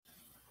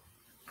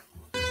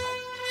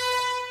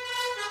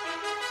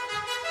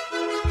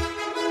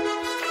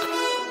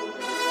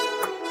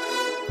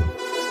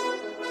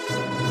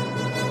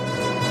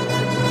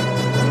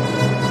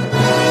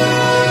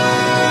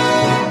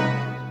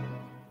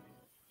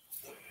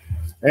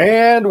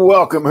And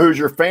welcome,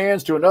 Hoosier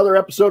fans, to another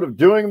episode of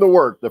Doing the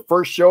Work, the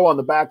first show on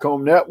the Back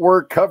Home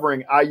Network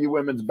covering IU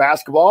women's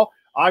basketball.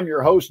 I'm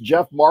your host,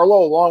 Jeff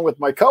Marlowe, along with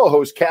my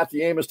co-host,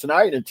 Kathy Amos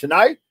tonight. And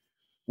tonight,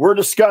 we're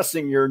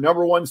discussing your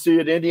number one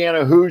seed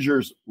Indiana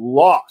Hoosiers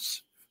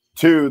loss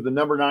to the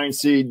number 9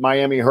 seed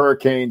Miami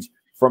Hurricanes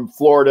from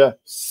Florida,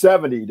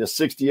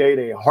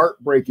 70-68, a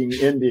heartbreaking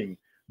ending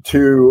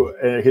to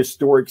a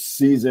historic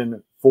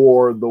season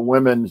for the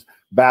women's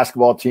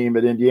basketball team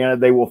at Indiana.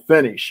 They will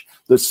finish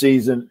the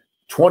season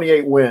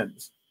 28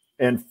 wins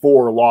and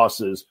 4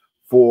 losses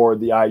for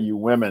the IU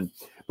women.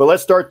 But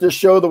let's start this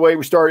show the way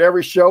we start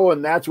every show,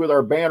 and that's with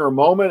our banner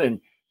moment. And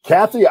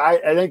Kathy, I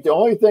think the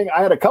only thing,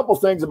 I had a couple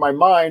things in my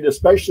mind,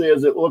 especially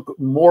as it looked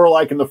more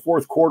like in the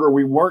fourth quarter,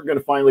 we weren't going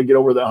to finally get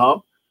over the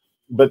hump.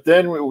 But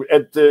then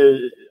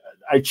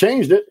I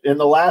changed it in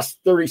the last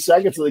 30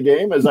 seconds of the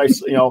game as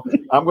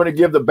I'm going to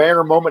give the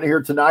banner moment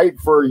here tonight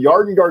for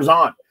Yarden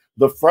Garzon,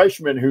 the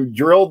freshman who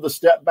drilled the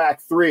step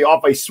back three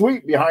off a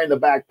sweep behind the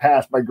back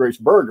pass by Grace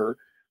Berger,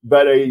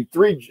 but a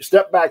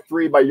step back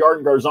three by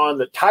Yarden Garzon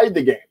that tied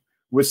the game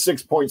with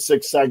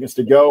 6.6 seconds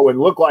to go and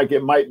looked like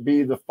it might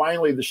be the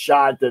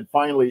shot that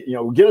finally,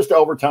 get us to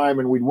overtime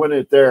and we'd win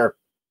it there.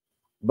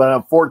 But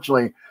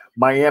unfortunately,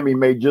 Miami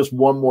made just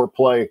one more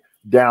play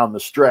down the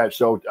stretch.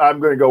 So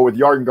I'm going to go with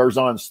Yarden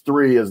Garzon's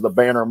three as the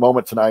banner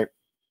moment tonight.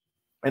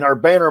 And our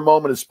banner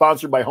moment is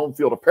sponsored by Home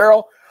Field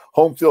Apparel.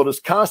 Home Field is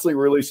constantly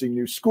releasing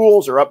new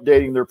schools or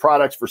updating their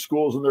products for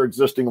schools in their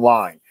existing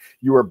line.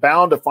 You are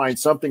bound to find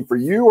something for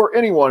you or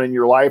anyone in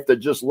your life that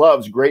just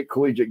loves great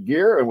collegiate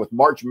gear. And with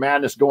March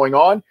Madness going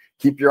on,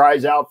 keep your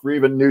eyes out for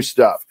even new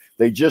stuff.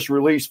 They just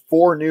released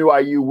 4 new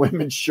IU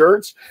women's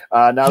shirts.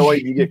 Not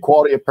only do you get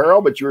quality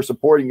apparel, but you're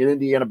supporting an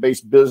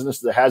Indiana-based business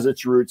that has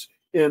its roots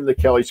in the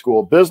Kelly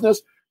School of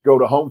Business. Go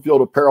to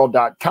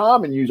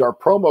homefieldapparel.com and use our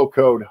promo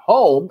code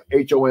HOME,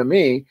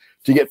 H-O-M-E,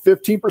 to get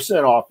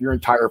 15% off your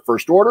entire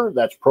first order.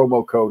 That's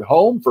promo code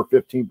HOME for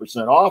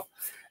 15% off.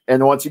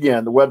 And once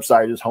again, the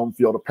website is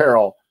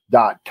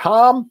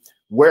homefieldapparel.com.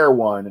 Wear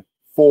one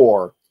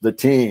for the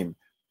team.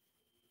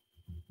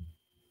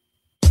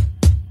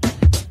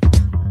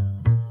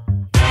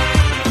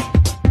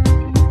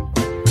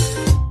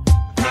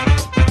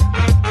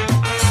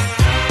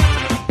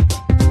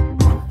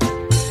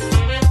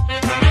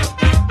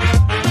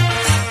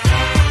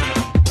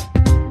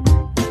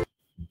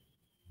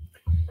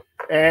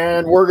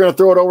 And we're going to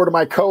throw it over to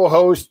my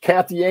co-host,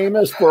 Kathy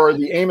Amos, for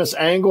the Amos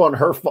angle and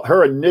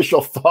her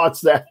initial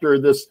thoughts after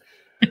this.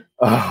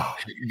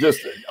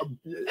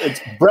 It's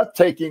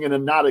breathtaking in a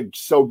not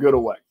so good a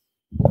way.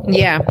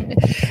 Yeah.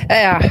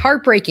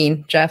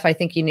 Heartbreaking, Jeff. I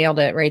think you nailed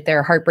it right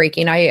there.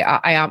 Heartbreaking.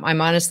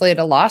 I'm honestly at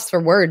a loss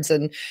for words.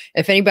 And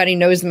if anybody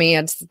knows me,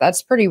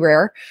 that's pretty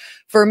rare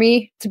for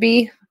me to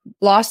be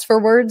lost for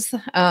words.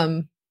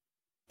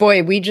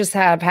 Boy, we just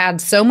have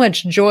had so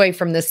much joy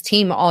from this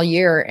team all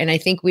year. And I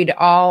think we'd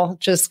all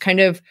just kind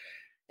of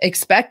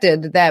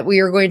expected that we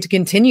are going to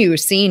continue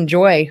seeing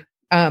joy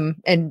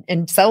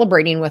and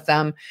celebrating with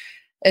them.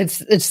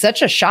 It's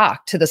such a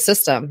shock to the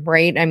system,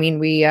 right? I mean,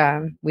 we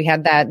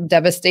had that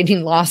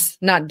devastating loss,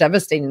 not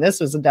devastating. This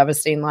was a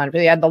devastating loss.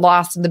 We had the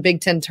loss in the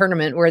Big Ten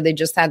tournament where they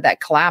just had that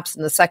collapse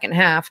in the second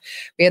half.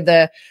 We had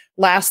the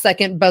last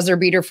second buzzer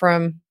beater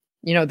from,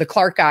 the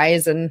Clark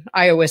guys in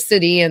Iowa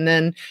City. And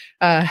then,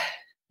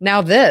 now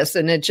this,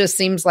 and it just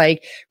seems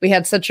like we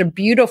had such a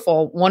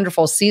beautiful,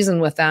 wonderful season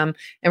with them.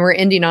 And we're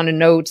ending on a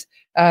note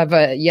of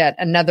yet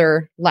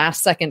another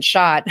last second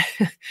shot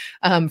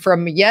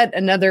from yet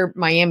another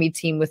Miami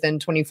team within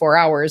 24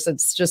 hours.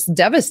 It's just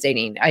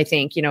devastating. I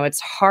think, it's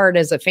hard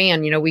as a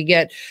fan, we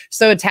get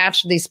so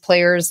attached to these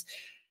players.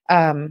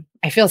 I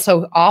feel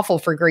so awful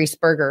for Grace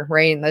Berger,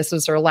 right? And this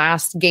was her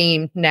last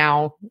game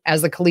now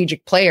as a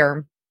collegiate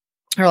player,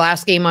 her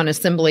last game on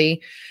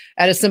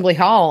at Assembly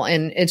Hall.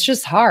 And it's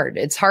just hard.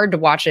 It's hard to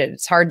watch it.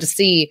 It's hard to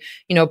see,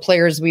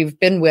 players we've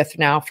been with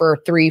now for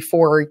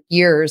 3-4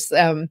 years.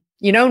 And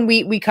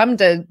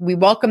we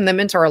welcome them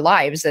into our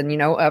lives. And,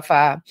 if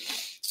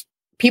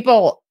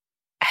people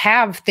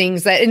have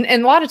things that, and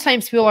a lot of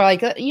times people are like,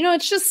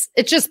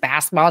 it's just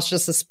basketball. It's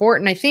just a sport.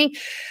 And I think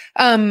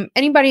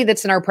anybody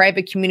that's in our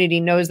private community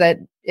knows that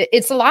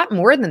it's a lot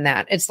more than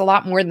that. It's a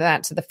lot more than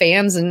that to the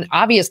fans and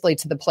obviously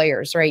to the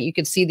players, right? You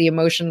could see the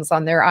emotions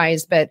on their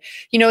eyes, but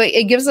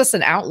it gives us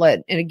an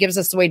outlet and it gives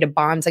us a way to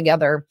bond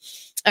together.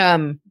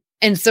 And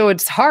so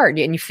it's hard,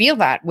 and you feel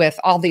that with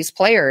all these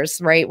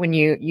players, right? When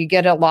you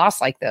get a loss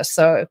like this.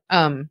 So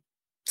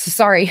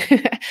sorry,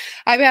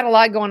 I've had a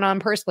lot going on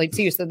personally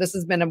too. So this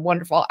has been a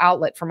wonderful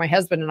outlet for my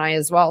husband and I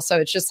as well.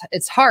 So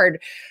it's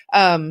hard.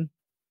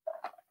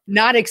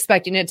 Not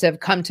expecting it to have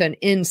come to an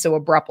end so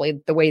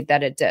abruptly the way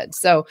that it did.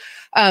 So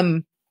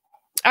I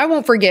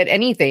won't forget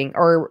anything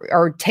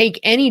or take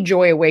any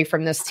joy away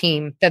from this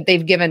team that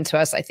they've given to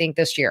us, I think,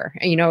 this year.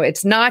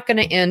 It's not going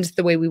to end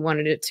the way we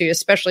wanted it to,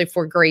 especially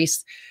for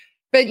Grace.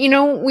 But,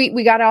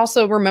 we got to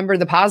also remember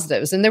the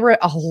positives. And there were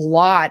a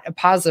lot of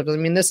positives. I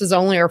mean, this is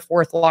only our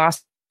 4th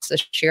loss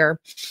this year.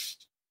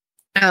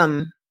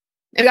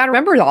 We got to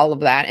remember all of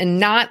that and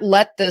not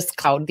let this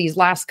cloud these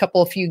last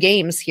couple of few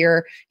games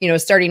here,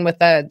 starting with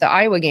the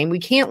Iowa game. We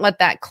can't let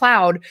that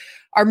cloud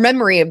our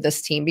memory of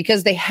this team,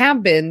 because they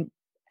have been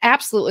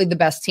absolutely the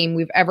best team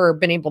we've ever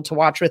been able to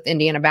watch with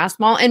Indiana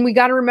basketball. And we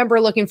got to remember,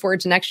 looking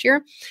forward to next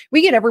year,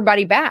 we get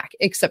everybody back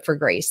except for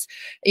Grace,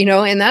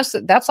 and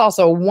that's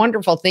also a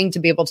wonderful thing to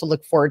be able to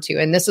look forward to.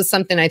 And this is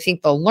something I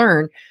think they'll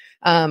learn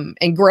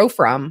and grow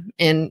from.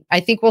 And I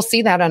think we'll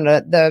see that on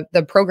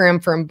the program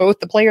from both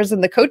the players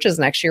and the coaches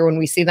next year when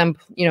we see them,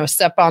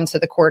 step onto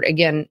the court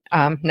again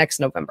next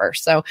November.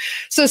 So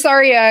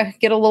sorry,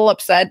 get a little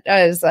upset.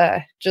 It's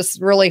just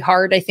really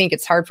hard. I think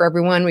it's hard for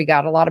everyone. We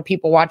got a lot of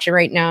people watching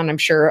right now, and I'm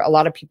sure a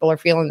lot of people are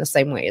feeling the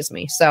same way as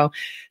me. So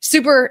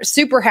super,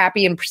 super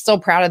happy and still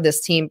proud of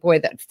this team. Boy,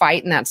 that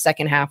fight in that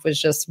second half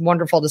was just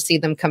wonderful to see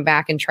them come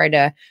back and try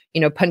to,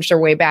 punch their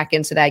way back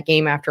into that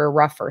game after a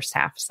rough first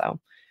half. So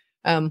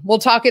we'll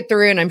talk it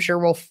through, and I'm sure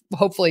we'll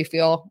hopefully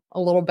feel a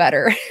little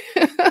better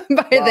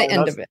by the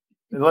end of it.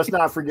 And let's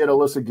not forget,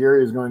 Alyssa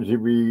Geary is going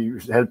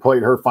to had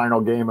played her final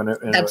game in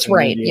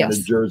Indiana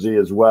jersey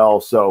as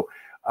well. So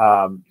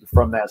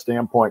from that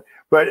standpoint,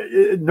 but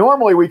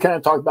normally we kind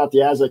of talk about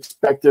the as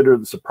expected or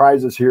the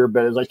surprises here.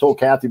 But as I told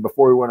Kathy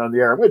before we went on the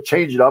air, I'm going to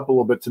change it up a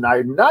little bit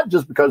tonight, not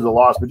just because of the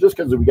loss, but just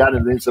because we got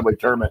into the NCAA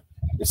tournament.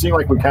 It seemed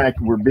like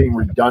we're being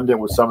redundant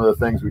with some of the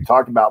things we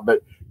talked about.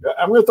 But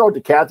I'm going to throw it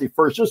to Kathy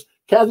first. Just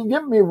Kathy,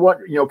 give me what,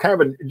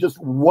 kind of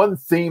just one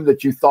theme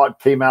that you thought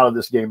came out of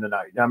this game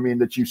tonight. I mean,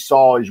 that you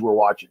saw as you were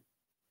watching.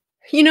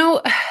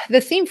 The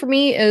theme for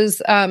me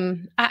is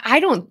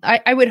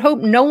I would hope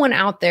no one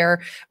out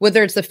there,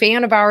 whether it's a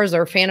fan of ours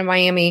or a fan of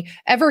Miami,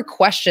 ever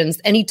questions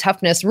any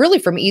toughness really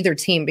from either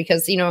team,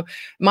 because,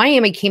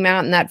 Miami came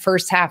out in that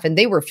first half and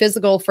they were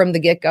physical from the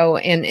get-go,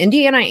 and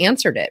Indiana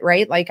answered it,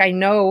 right? Like, I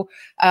know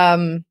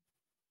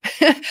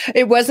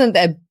it wasn't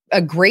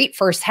a great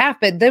first half,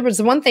 but there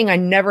was one thing I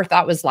never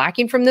thought was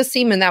lacking from this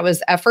team, and that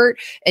was effort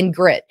and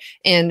grit.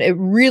 And it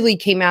really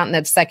came out in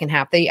that second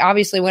half. They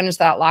obviously went into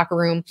that locker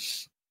room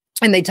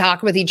and they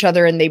talked with each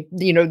other, and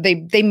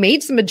they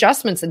made some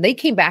adjustments, and they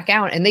came back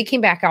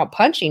out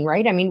punching,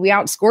 right? I mean, we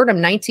outscored them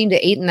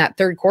 19-8 in that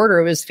third quarter.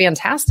 It was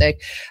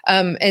fantastic.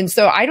 And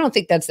so I don't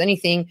think that's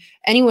anything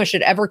anyone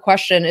should ever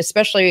question,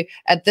 especially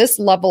at this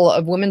level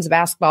of women's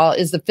basketball,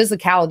 is the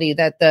physicality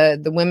that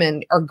the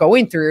women are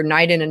going through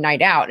night in and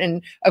night out.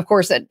 And of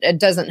course, it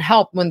doesn't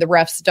help when the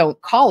refs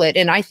don't call it.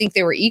 And I think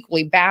they were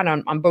equally bad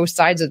on both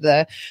sides of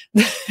the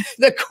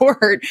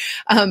court.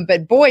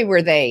 But boy,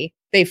 were they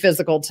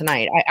physical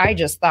tonight. I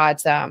just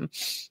thought,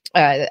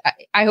 I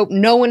hope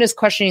no one is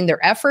questioning their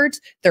effort,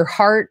 their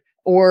heart,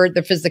 or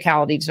their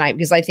physicality tonight,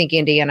 because I think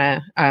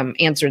Indiana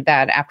answered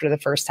that after the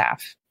first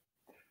half.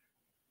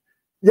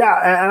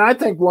 Yeah, and I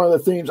think one of the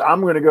themes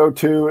I'm going to go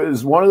to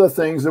is one of the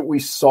things that we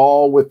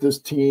saw with this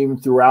team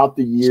throughout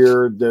the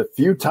year, the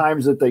few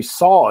times that they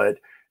saw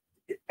it,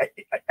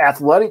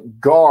 athletic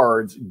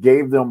guards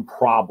gave them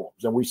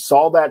problems. And we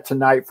saw that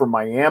tonight from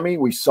Miami.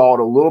 We saw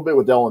it a little bit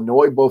with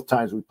Illinois. Both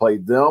times we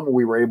played them,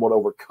 we were able to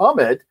overcome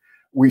it.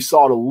 We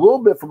saw it a little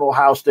bit from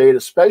Ohio State,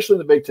 especially in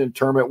the Big Ten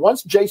tournament.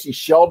 Once J.C.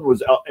 Sheldon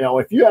was,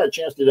 if you had a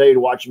chance today to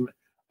watch him,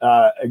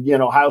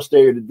 again, Ohio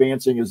State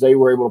advancing as they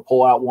were able to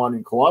pull out one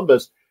in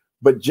Columbus.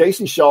 But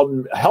J.C.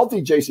 Sheldon,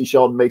 healthy J.C.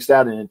 Sheldon makes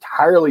that an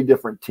entirely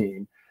different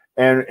team.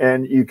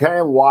 And you kind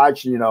of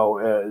watch,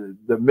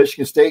 the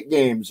Michigan State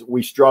games,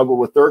 we struggle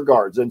with their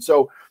guards. And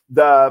so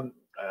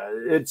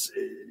it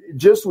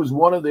just was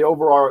one of the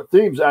overall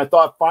themes. And I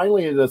thought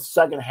finally in the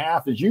second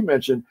half, as you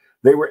mentioned,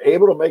 they were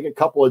able to make a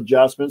couple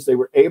adjustments. They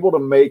were able to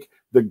make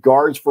the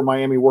guards for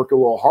Miami work a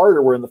little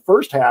harder, where in the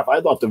first half, I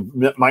thought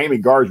the Miami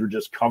guards were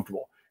just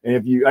comfortable. And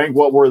I think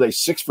what were they,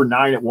 6 for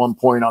 9 at one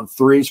point on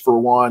threes for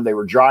one. They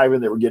were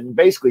driving. They were getting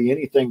basically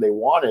anything they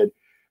wanted.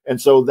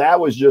 And so that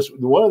was just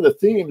one of the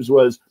themes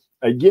was,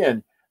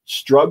 again,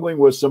 struggling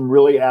with some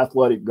really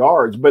athletic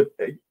guards. But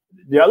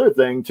the other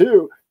thing,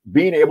 too,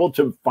 being able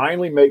to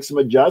finally make some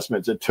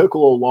adjustments. It took a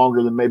little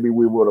longer than maybe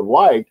we would have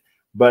liked,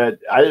 but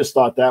I just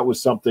thought that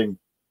was something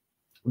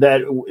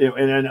that,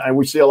 and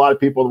we see a lot of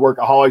people, the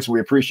Workaholics,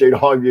 we appreciate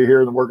all of you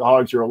here, the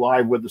Workaholics who are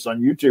live with us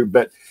on YouTube.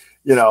 But,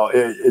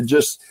 it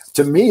just,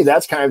 to me,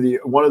 that's kind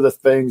of one of the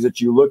things that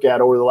you look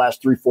at over the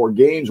last 3-4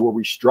 games where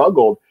we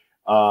struggled.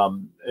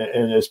 And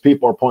as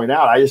people are pointing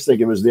out, I just think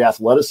it was the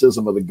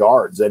athleticism of the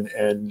guards,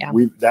 and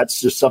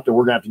that's just something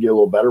we're going to have to get a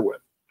little better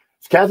with.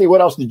 So, Kathy, what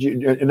else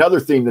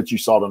another theme that you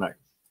saw tonight?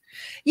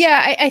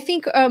 Yeah, I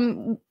think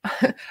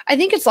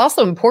it's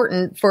also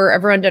important for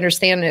everyone to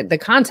understand the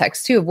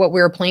context too of what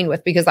we were playing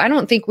with, because I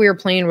don't think we were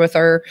playing with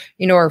our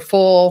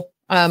full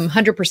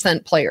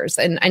 100% players.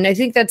 And I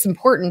think that's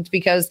important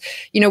because,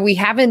 we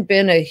haven't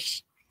been a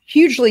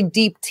hugely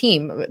deep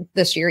team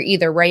this year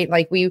either, right?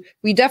 Like we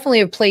definitely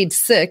have played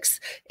 6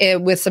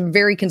 with some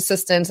very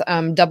consistent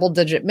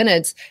double-digit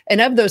minutes. And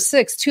of those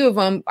 6, 2 of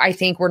them, I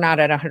think, were not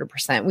at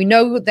 100%. We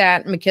know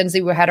that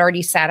Mackenzie had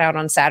already sat out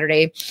on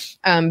Saturday,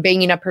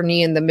 banging up her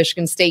knee in the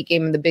Michigan State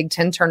game in the Big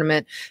Ten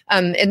tournament.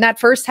 In that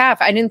first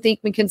half, I didn't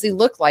think Mackenzie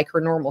looked like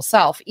her normal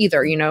self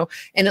either,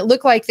 and it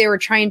looked like they were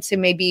trying to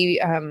maybe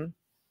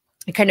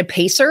kind of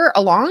pace her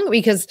along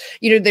because,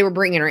 they were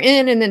bringing her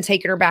in and then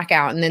taking her back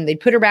out, and then they'd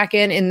put her back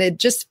in, and it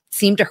just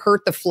seemed to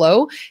hurt the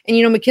flow.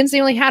 And, Mackenzie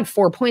only had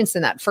 4 points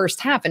in that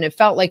first half. And it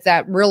felt like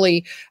that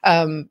really,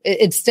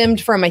 it stemmed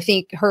from, I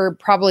think, her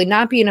probably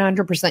not being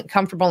 100%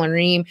 comfortable in her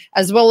team,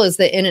 as well as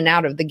the in and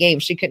out of the game.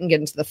 She couldn't get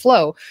into the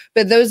flow.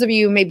 But those of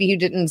you maybe who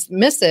didn't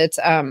miss it,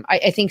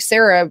 I think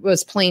Sarah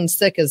was playing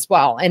sick as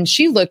well. And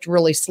she looked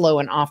really slow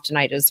and off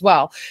tonight as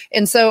well.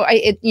 And so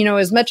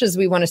as much as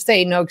we want to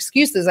say no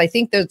excuses, I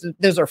think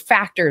those are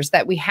factors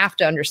that we have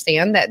to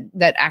understand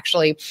that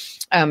actually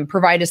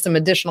provide us some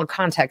additional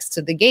context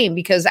to the game.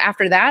 Because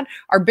after that,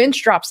 our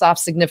bench drops off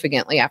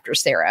significantly after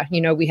Sarah.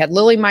 We had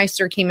Lily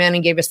Meister came in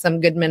and gave us some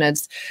good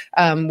minutes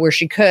where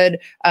she could.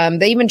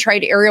 They even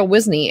tried Ariel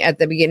Wisney at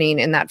the beginning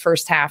in that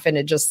first half, and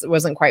it just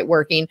wasn't quite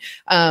working.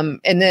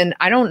 And then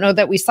I don't know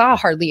that we saw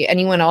hardly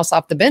anyone else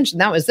off the bench, and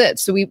that was it.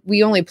 So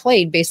we only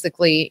played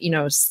basically,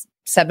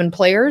 7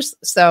 players.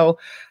 So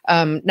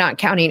not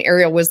counting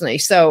Ariel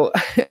Wisney. So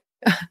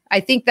I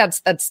think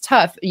that's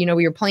tough. We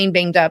were playing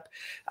banged up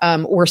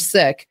or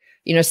sick.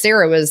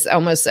 Sarah was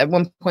almost at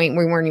one point,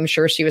 we weren't even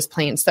sure she was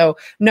playing. So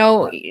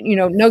no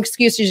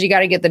excuses. You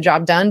got to get the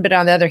job done. But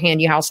on the other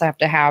hand, you also have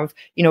to have,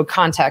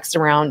 context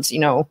around,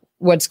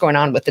 what's going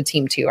on with the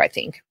team too, I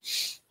think.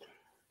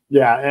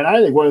 Yeah. And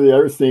I think one of the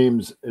other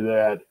themes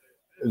that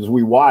as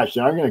we watched,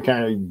 and I'm going to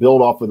kind of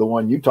build off of the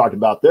one you talked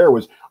about there,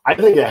 was I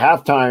think at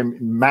halftime,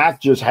 Mac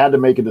just had to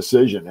make a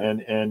decision.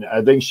 And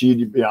I think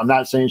I'm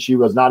not saying she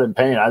was not in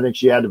pain. I think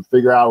she had to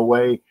figure out a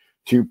way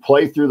to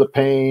play through the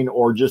pain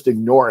or just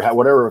ignore it,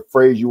 whatever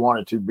phrase you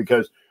wanted to,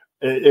 because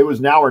it was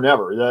now or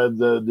never.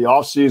 The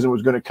off season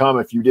was going to come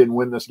if you didn't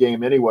win this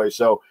game anyway.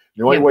 So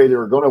the only way they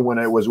were going to win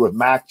it was with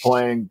Mac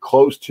playing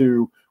close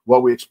to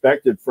what we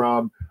expected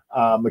from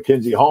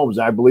Mackenzie Holmes.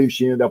 And I believe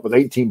she ended up with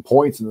 18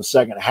 points in the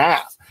second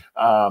half.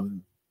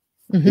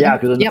 Yeah,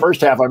 because in the first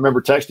half, I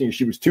remember texting you,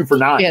 she was 2 for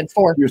 9. She had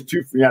 4.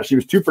 She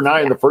was 2 for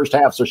 9 in the first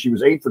half, so she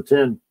was 8 for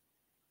 10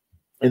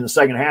 in the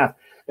second half.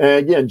 And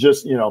again,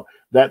 just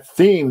that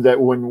theme that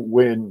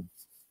when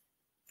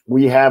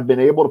we have been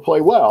able to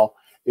play well,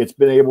 it's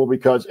been able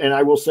because, and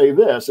I will say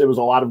this, it was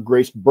a lot of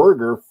Grace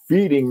Berger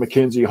feeding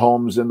Mackenzie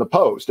Holmes in the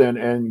post,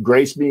 and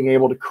Grace being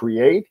able to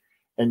create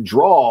and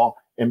draw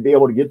and be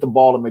able to get the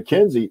ball to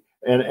Mackenzie.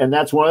 And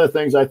that's one of the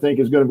things I think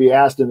is going to be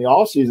asked in the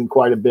offseason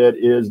quite a bit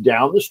is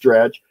down the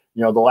stretch,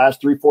 the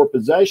last 3-4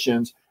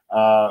 possessions,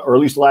 or at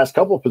least the last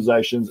couple of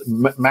possessions,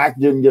 Mac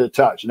didn't get a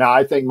touch. Now,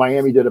 I think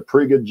Miami did a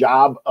pretty good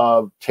job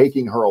of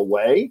taking her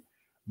away.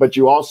 But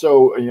you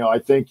also, I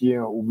think,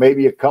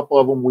 maybe a couple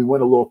of them we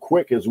went a little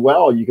quick as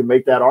well. You can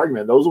make that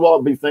argument. Those will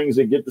all be things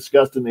that get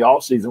discussed in the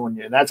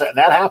offseason and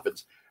that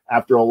happens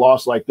after a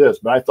loss like this.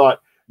 But I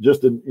thought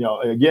just,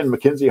 again,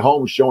 Mackenzie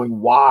Holmes showing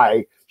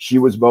why she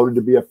was voted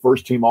to be a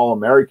first-team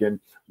All-American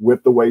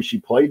with the way she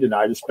played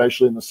tonight,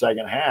 especially in the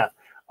second half.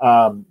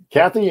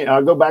 Kathy,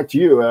 I'll go back to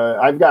you.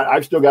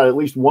 I've still got at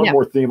least one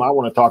more theme I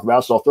want to talk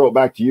about, so I'll throw it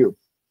back to you.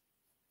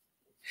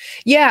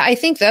 Yeah, I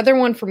think the other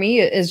one for me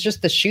is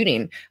just the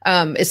shooting,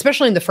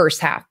 especially in the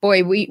first half.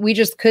 Boy, we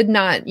just could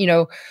not,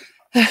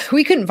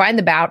 we couldn't find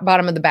the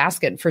bottom of the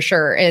basket for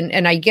sure.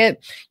 And I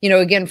get,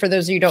 again, for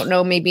those of you who don't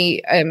know,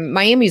 maybe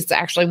Miami's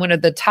actually one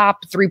of the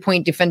top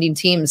 3-point defending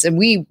teams. And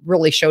we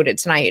really showed it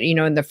tonight,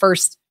 in the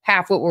first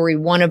half. What were we,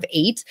 1 of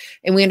 8?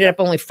 And we ended up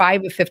only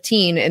 5 of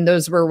 15. And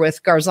those were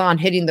with Garzon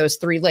hitting those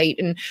 3 late.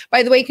 And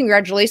by the way,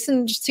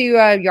 congratulations to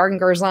Yarden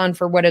Garzon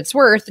for what it's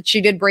worth. She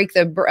did break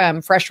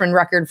the freshman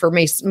record for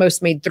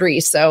most made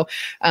 3. So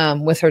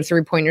with her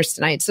 3-pointers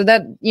tonight. So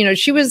that,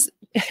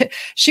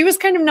 she was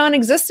kind of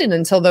non-existent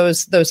until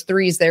those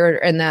threes there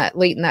in that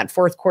late in that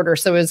fourth quarter.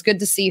 So it was good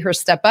to see her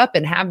step up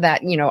and have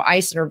that,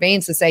 ice in her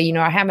veins to say,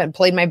 I haven't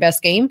played my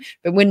best game,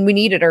 but when we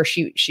needed her,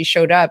 she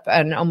showed up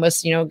and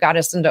almost, got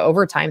us into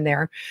overtime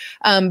there.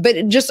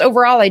 But just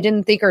overall, I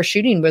didn't think our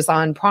shooting was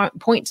on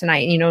point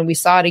tonight. And we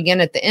saw it again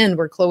at the end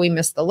where Chloe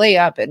missed the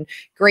layup and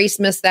Grace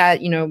missed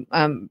that,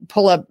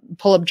 pull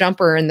up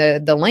jumper in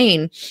the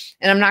lane.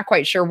 And I'm not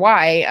quite sure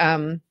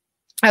why.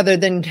 Other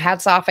than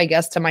hats off, I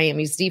guess, to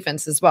Miami's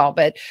defense as well.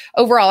 But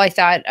overall, I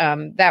thought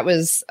that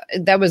was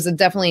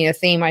definitely a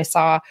theme I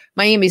saw.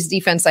 Miami's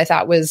defense, I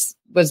thought, was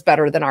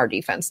better than our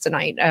defense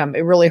tonight.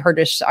 It really hurt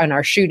us on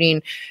our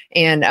shooting.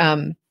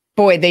 And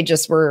boy, they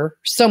just were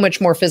so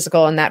much more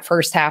physical in that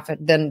first half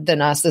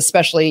than us,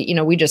 especially,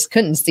 we just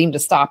couldn't seem to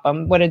stop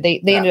them. What did they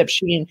ended up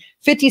shooting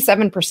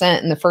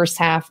 57% in the first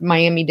half,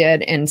 Miami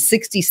did, and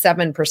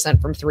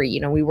 67% from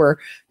 3. We were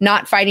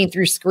not fighting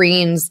through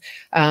screens.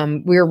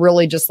 We were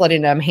really just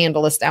letting them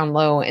handle us down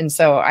low. And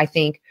so I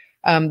think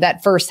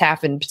that first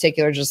half in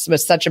particular just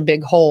was such a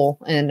big hole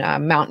and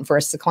mountain for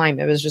us to climb.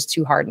 It was just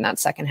too hard in that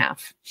second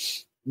half.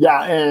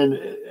 Yeah,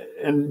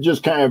 and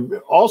just kind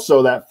of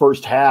also that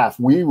first half,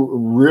 we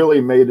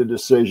really made a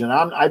decision.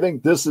 I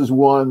think this is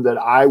one that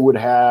I would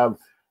have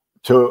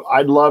to.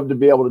 I'd love to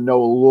be able to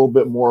know a little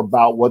bit more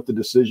about what the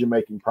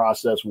decision-making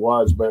process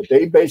was, but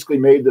they basically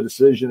made the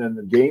decision in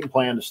the game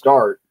plan to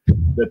start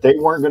that they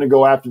weren't going to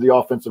go after the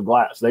offensive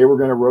glass. They were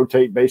going to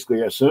rotate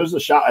basically as soon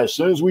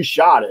as we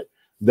shot it.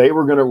 We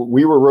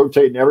were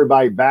rotating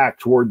everybody back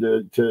toward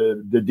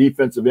the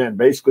defensive end,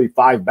 basically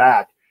 5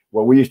 back.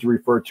 Well, we used to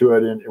refer to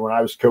it when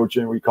I was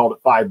coaching, we called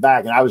it 5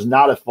 back. And I was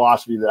not a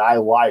philosophy that I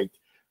liked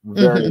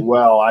very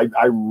well. I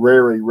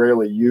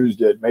rarely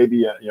used it,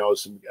 maybe,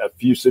 a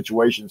few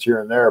situations here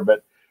and there,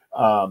 but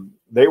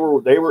they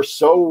were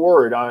so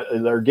worried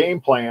on their game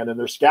plan, and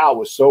their scout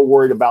was so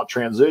worried about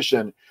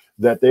transition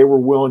that they were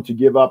willing to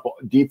give up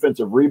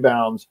defensive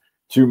rebounds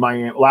to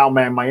allow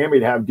Miami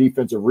to have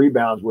defensive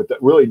rebounds with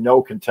really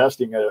no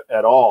contesting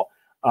at all.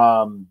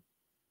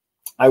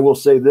 I will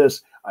say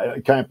this.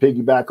 I kind of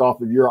piggyback off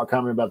of your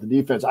comment about the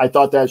defense. I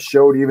thought that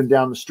showed even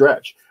down the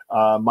stretch.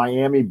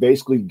 Miami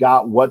basically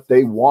got what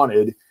they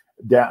wanted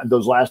down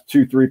those last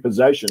 2-3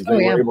 possessions. They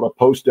were able to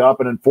post up,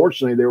 and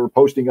unfortunately, they were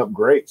posting up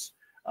Grace.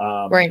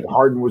 Right.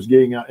 Harden was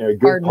getting a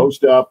good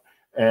post up,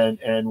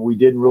 and we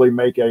didn't really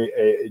make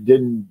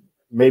didn't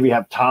maybe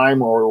have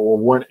time or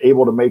weren't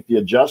able to make the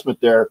adjustment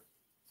there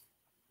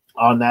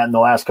on that in the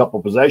last couple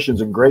of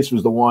possessions. And Grace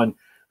was the one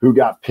who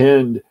got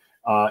pinned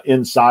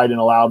inside and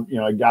allowed,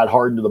 got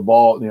Harden to the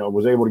ball,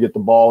 was able to get the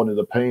ball into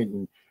the paint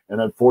and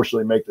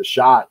unfortunately make the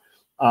shot.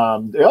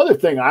 The other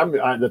thing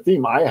the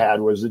theme I had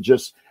was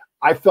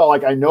I felt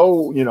like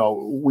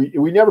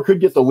we never could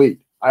get the lead.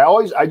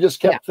 I just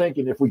kept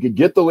thinking if we could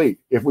get the lead,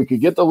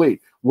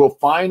 we'll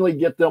finally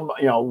get them,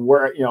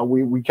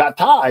 we got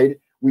tied.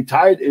 We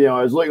tied, it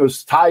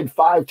was tied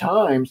 5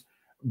 times,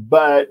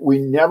 but we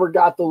never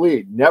got the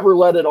lead, never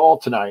let it all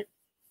tonight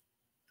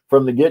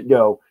from the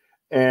get-go.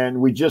 And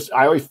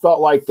I always felt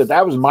like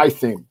that was my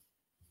thing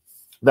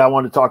that I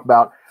wanted to talk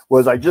about,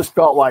 was I just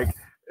felt like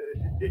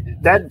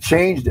that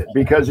changed it,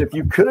 because if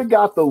you could have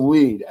got the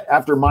lead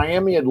after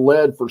Miami had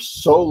led for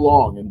so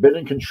long and been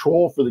in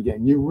control for the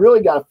game, you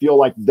really got to feel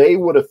like they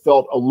would have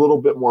felt a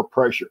little bit more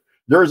pressure.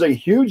 There's a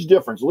huge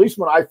difference, at least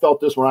when I felt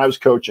this when I was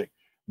coaching,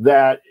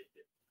 that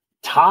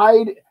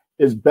tied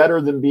is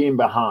better than being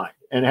behind.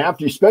 And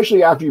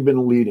especially after you've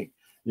been leading.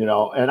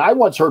 And I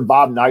once heard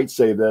Bob Knight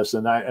say this,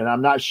 and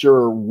I'm not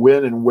sure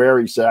when and where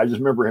he said. I just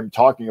remember him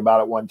talking about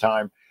it one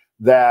time,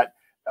 that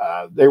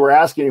they were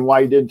asking him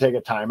why he didn't take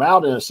a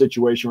timeout in a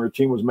situation where a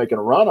team was making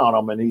a run on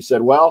him, and he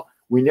said, "Well,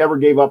 we never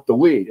gave up the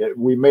lead.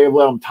 We may have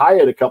let them tie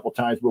it a couple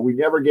times, but we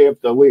never gave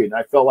up the lead." And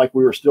I felt like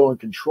we were still in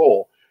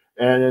control,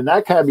 and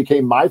that kind of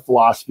became my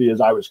philosophy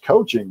as I was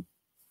coaching.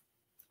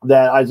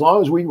 That as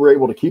long as we were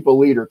able to keep a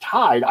lead or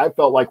tied, I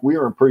felt like we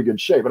were in pretty good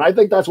shape, and I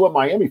think that's what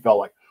Miami felt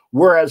like.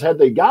 Whereas had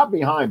they got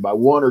behind by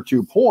 1 or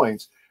 2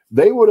 points,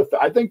 they would have.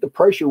 I think the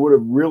pressure would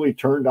have really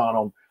turned on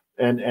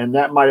them, and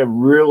that might have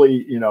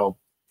really,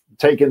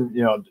 taken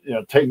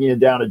it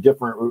down a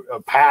different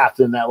path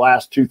in that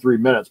last 2-3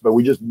 minutes. But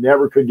we just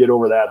never could get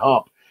over that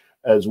hump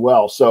as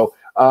well. So,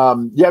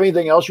 do you have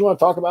anything else you want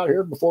to talk about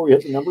here before we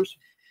hit the numbers?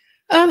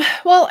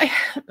 Well, I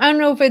don't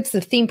know if it's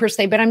the theme per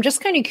se, but I'm just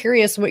kind of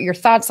curious what your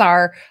thoughts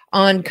are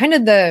on kind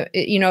of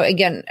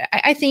again,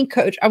 I think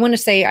Coach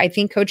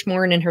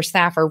Morin and her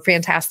staff are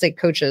fantastic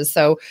coaches.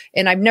 So,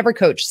 and I've never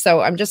coached,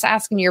 so I'm just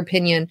asking your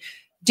opinion.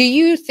 Do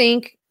you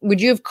think, would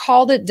you have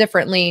called it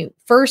differently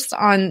first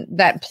on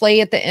that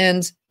play at the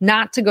end,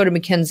 not to go to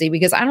McKenzie?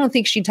 Because I don't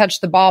think she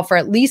touched the ball for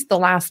at least the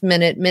last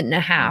minute and a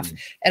half.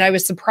 And I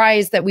was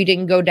surprised that we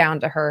didn't go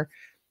down to her.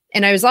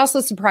 And I was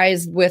also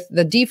surprised with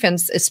the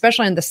defense,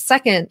 especially in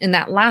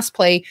that last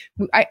play.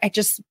 I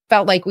just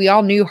felt like we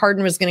all knew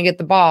Harden was going to get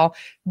the ball.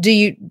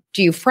 Do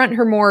you front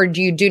her more, or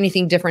do you do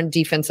anything different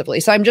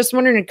defensively? So I'm just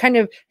wondering, kind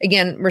of,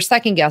 again, we're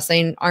second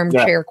guessing,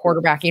 armchair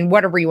quarterbacking,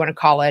 whatever you want to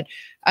call it.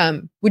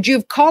 Would you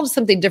have called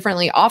something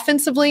differently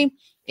offensively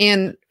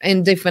and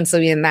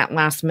defensively in that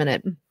last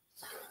minute?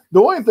 The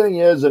only thing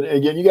is, and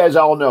again, you guys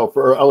all know,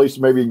 for at least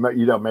maybe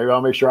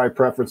I'll make sure I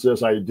preference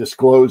this. I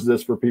disclose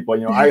this for people.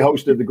 I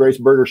hosted the Grace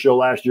Berger show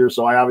last year,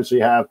 so I obviously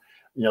have,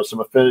 some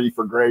affinity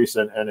for Grace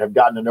and have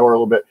gotten to know her a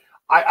little bit.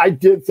 I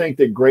did think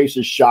that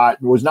Grace's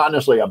shot was not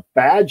necessarily a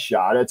bad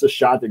shot. It's a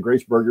shot that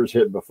Grace Berger's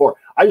hit before.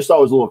 I just thought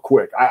it was a little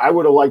quick. I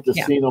would have liked to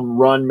seen them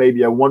run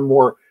maybe one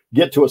more,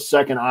 get to a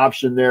second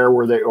option there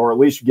or at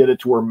least get it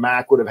to where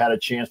Mac would have had a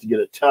chance to get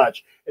a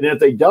touch. And if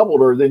they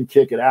doubled her, then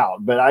kick it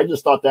out. But I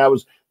just thought that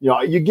was,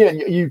 again,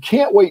 you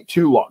can't wait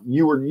too long.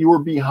 You were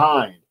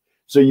behind.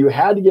 So you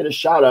had to get a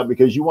shot up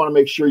because you want to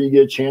make sure you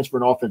get a chance for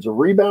an offensive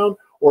rebound,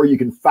 or you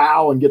can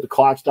foul and get the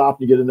clock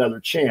stopped and you get another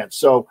chance.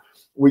 So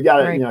we got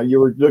to, you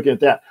were looking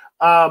at that.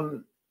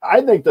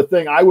 I think the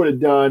thing I would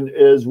have done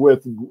is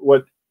with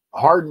what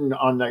Harden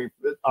on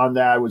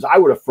that was I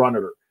would have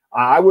fronted her.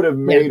 I would have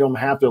made them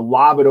have to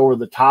lob it over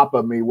the top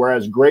of me,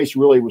 whereas Grace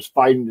really was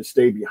fighting to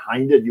stay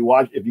behind it.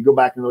 If you go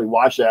back and really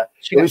watch that,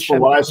 at least from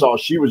what I saw,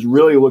 she was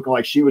really looking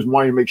like she was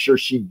wanting to make sure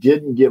she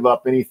didn't give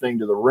up anything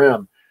to the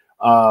rim.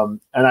 And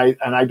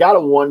I got to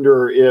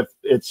wonder if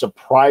it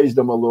surprised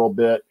them a little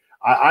bit.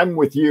 I'm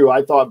with you.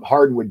 I thought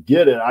Harden would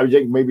get it. I was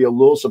maybe a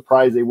little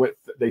surprised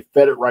they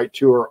fed it right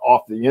to her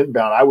off the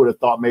inbound. I would have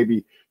thought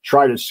maybe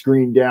try to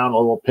screen down a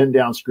little pin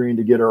down screen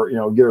to get her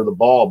the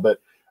ball. But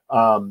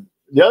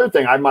the other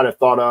thing I might have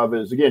thought of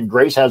is, again,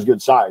 Grace has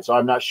good size, so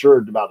I'm not sure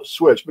about a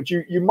switch. But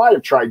you might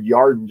have tried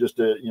Yarden just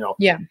to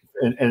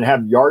and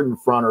have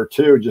Yarden front or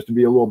two just to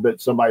be a little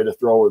bit somebody to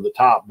throw over the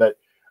top. But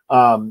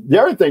the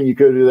other thing you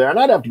could do there, and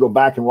I'd have to go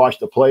back and watch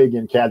the play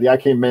again, Kathy. I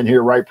came in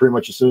here right pretty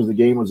much as soon as the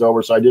game was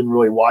over, so I didn't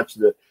really watch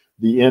the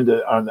end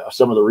on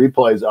some of the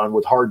replays on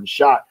with Harden's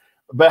shot.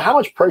 But how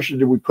much pressure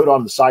did we put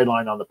on the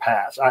sideline on the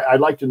pass? I'd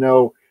like to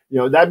know.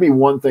 That'd be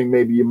one thing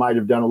maybe you might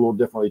have done a little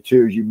differently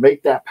too. Is you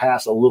make that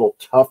pass a little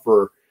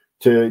tougher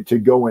to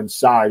go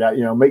inside.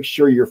 Make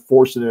sure you're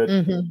forcing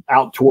it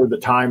out toward the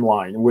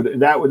timeline.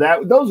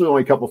 Those are the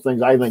only couple of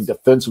things I think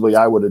defensively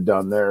I would have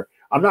done there.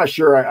 I'm not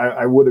sure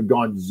I would have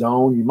gone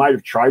zone. You might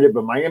have tried it,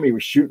 but Miami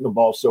was shooting the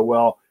ball so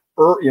well,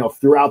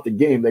 throughout the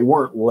game. They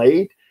weren't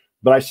late,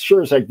 but I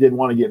sure as heck didn't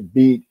want to get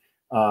beat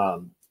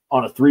on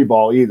a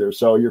 3-ball either.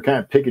 So you're kind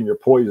of picking your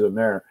poison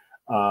there.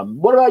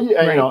 What about you?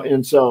 Right.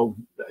 And so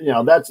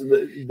that's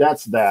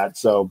that.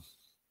 So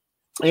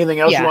anything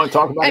else you want to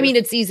talk about? I mean,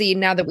 it's easy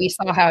now that we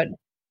saw how.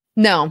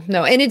 No.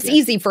 And it's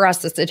easy for us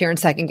to sit here and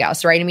second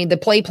guess, right? I mean, the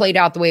play played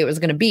out the way it was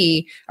going to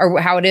be or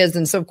how it is.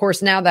 And so, of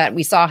course, now that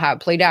we saw how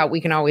it played out,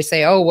 we can always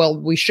say, oh, well,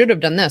 we should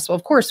have done this. Well,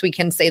 of course, we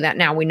can say that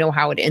now. We know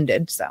how it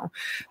ended. So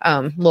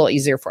a little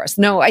easier for us.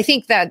 No, I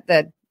think that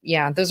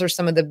those are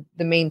some of the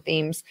main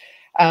themes.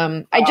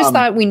 I just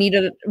thought we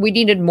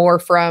needed more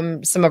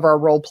from some of our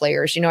role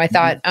players. I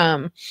thought,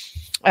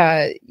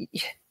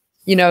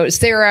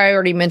 Sarah, I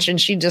already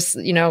mentioned, she just,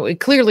 it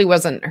clearly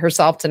wasn't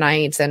herself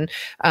tonight and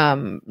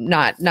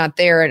not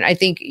there. And I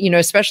think,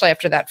 especially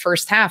after that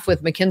first half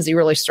with Mackenzie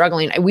really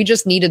struggling, we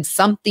just needed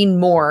something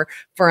more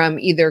from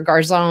either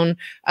Garzon,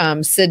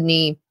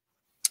 Sydney,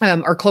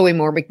 or Chloe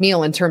Moore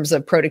McNeil in terms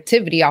of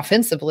productivity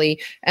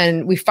offensively.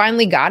 And we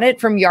finally got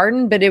it from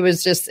Yarden, but it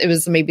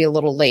was maybe a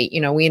little late.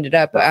 We ended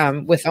up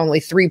with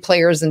only 3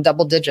 players in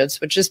double digits,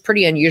 which is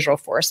pretty unusual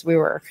for us. We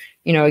were,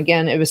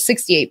 again, it was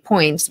 68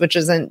 points, which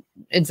isn't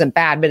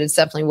bad, but it's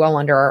definitely well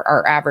under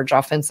our average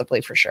offensively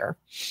for sure.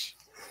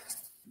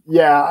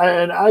 Yeah,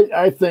 and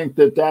I think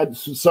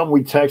that's something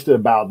we texted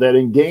about, that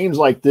in games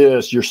like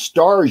this, your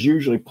stars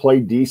usually play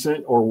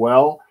decent or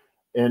well.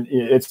 And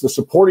it's the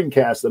supporting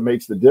cast that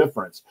makes the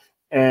difference.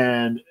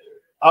 And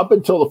up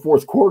until the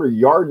fourth quarter,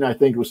 Yarden, I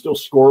think, was still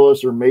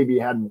scoreless or maybe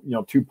had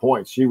 2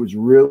 points. She was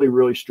really,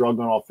 really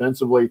struggling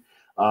offensively.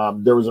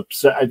 There was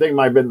I think it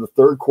might have been the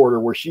third quarter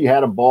where she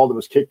had a ball that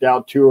was kicked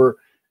out to her,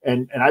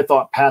 and I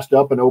thought passed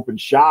up an open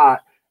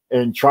shot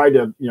and tried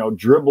to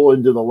dribble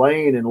into the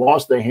lane and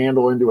lost the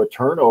handle into a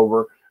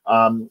turnover.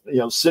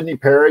 Sydney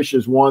Parrish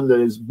is one that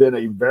has been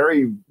a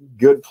very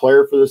good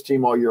player for this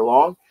team all year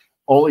long.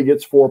 Only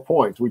gets 4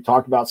 points. We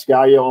talked about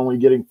Scalia only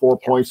getting 4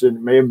 points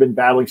and may have been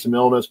battling some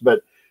illness,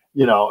 but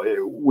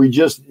we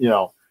just,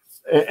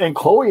 and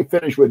Chloe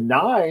finished with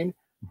 9,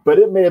 but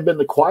it may have been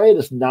the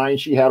quietest 9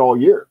 she had all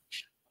year,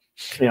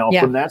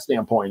 from that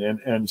standpoint.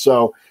 And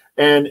so,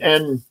 and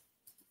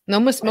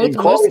most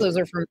of those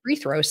are from free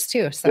throws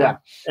too. So, yeah.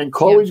 And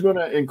Chloe's going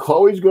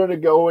to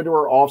go into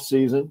her off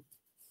season,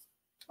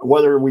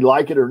 whether we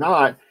like it or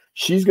not.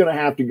 She's going to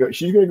have to go.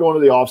 She's going to go into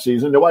the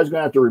offseason. Nobody's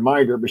going to have to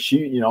remind her, but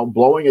she,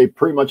 blowing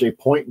pretty much a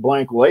point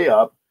blank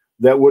layup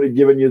that would have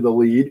given you the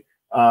lead,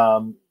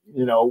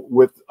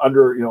 with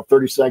under,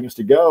 30 seconds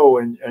to go.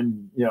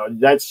 And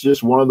that's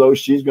just one of those,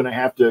 she's going to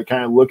have to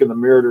kind of look in the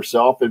mirror at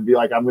herself and be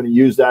like, I'm going to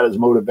use that as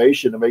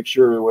motivation to make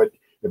sure that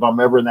if I'm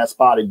ever in that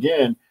spot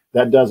again,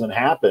 that doesn't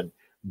happen.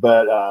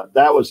 But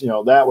that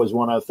was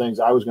one of the things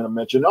I was going to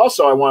mention.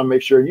 Also, I want to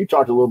make sure, and you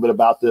talked a little bit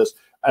about this,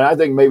 and I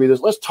think maybe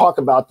let's talk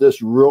about this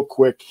real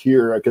quick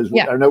here, because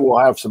I know we'll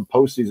have some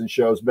postseason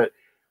shows. But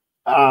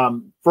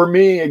for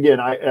me, again,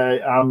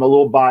 I'm a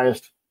little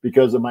biased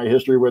because of my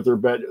history with her.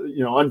 But,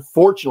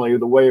 unfortunately,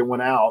 the way it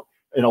went out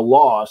in a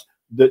loss,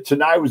 that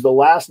tonight was the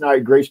last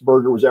night Grace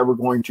Berger was ever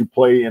going to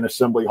play in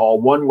Assembly Hall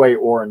one way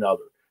or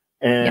another.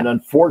 And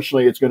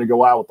unfortunately, it's going to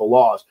go out with the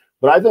loss.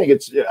 But I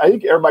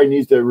think everybody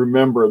needs to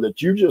remember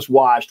that you just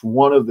watched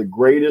one of the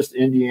greatest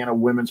Indiana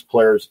women's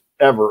players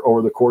ever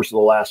over the course of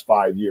the last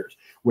 5 years.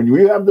 When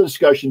you have the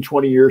discussion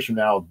 20 years from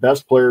now of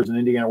best players in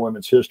Indiana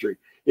women's history,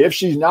 if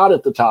she's not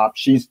at the top,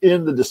 she's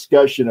in the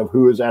discussion of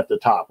who is at the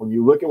top. When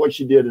you look at what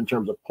she did in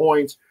terms of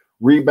points,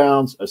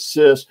 rebounds,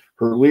 assists,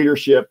 her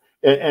leadership,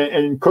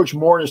 and Coach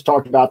Moore has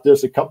talked about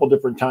this a couple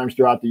different times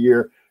throughout the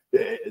year,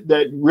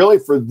 that really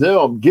for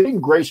them, getting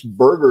Grace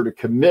Berger to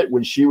commit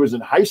when she was in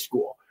high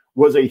school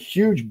was a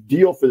huge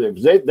deal for them.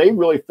 They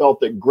really felt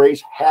that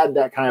Grace had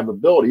that kind of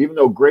ability, even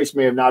though Grace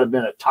may have not have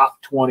been a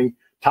top 20,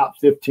 top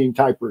 15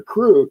 type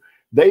recruit.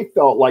 they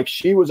felt like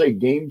she was a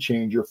game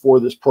changer for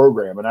this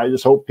program. And I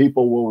just hope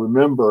people will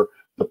remember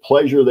the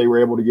pleasure they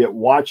were able to get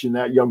watching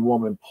that young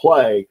woman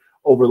play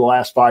over the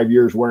last 5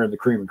 years wearing the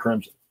cream and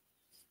crimson.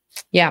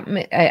 Yeah,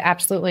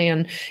 absolutely.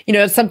 And,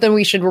 it's something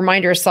we should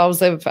remind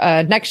ourselves of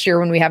next year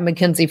when we have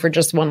Mackenzie for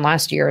just one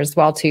last year as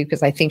well, too,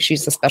 because I think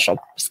she's a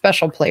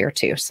special player,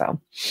 too. So,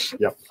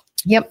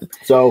 Yep.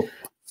 So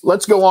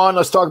let's go on.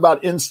 Let's talk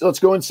about let's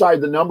go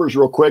inside the numbers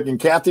real quick. And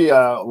Kathy,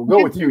 we'll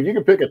go with you. You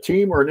can pick a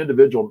team or an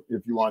individual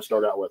if you want to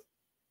start out with.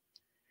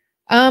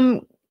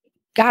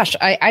 Gosh,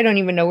 I don't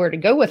even know where to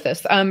go with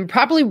this.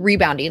 Probably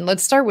rebounding.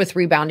 Let's start with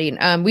rebounding.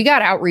 We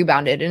got out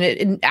rebounded, and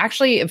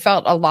it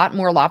felt a lot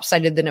more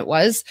lopsided than it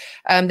was.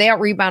 They out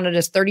rebounded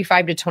us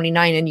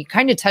 35-29, and you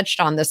kind of touched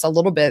on this a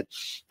little bit.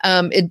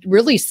 It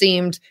really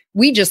seemed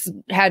we just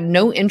had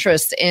no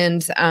interest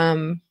in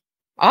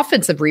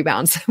offensive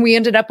rebounds. We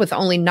ended up with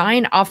only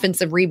 9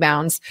 offensive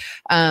rebounds,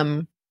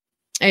 and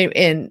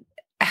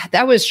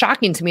that was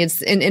shocking to me.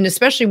 And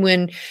especially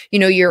when,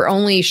 you're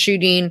only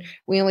shooting,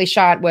 we only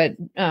shot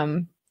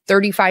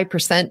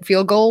 35%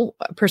 field goal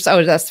percent.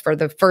 Oh, that's for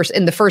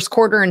in the first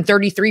quarter, and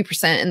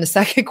 33% in the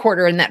second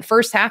quarter. In that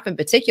first half in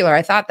particular,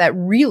 I thought that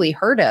really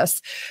hurt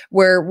us,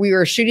 where we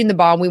were shooting the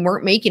ball, we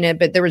weren't making it,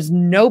 but there was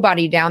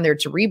nobody down there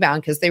to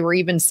rebound because they were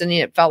even sending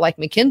it felt like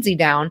Mackenzie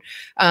down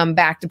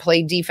back to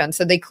play defense.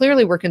 So they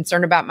clearly were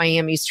concerned about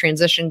Miami's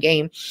transition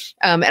game.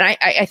 And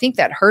I think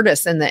that hurt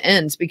us in the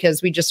end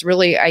because we just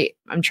really,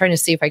 I'm trying to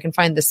see if I can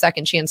find the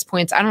second chance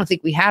points. I don't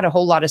think we had a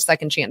whole lot of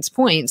second chance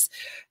points.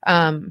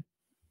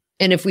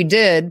 And if we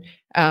did,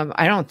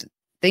 I don't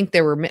think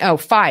there were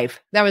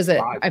 5. That was it.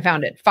 5. I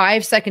found it.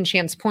 5 second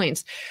chance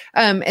points.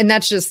 And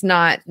that's just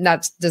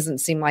that doesn't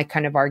seem like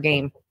kind of our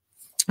game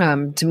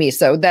to me.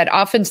 So that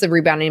offensive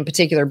rebounding in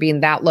particular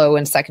being that low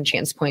in second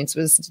chance points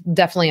was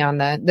definitely on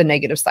the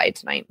negative side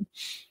tonight.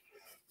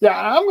 Yeah,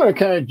 I'm going to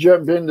kind of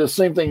jump into the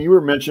same thing you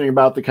were mentioning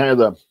about the kind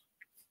of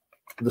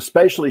the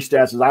specialty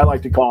stats, as I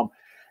like to call them.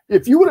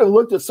 If you would have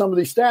looked at some of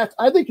these stats,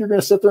 I think you're going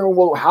to sit there and,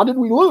 well, how did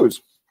we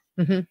lose?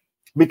 Mm-hmm.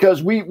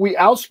 Because we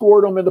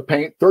outscored them in the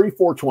paint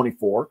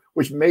 34-24,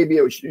 which maybe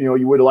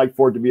you would have liked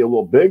for it to be a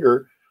little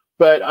bigger,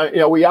 but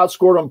we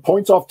outscored them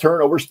points off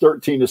turnovers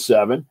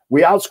 13-7.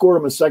 We outscored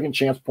them in second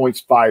chance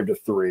points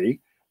 5-3.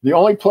 The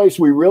only place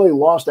we really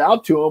lost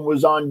out to them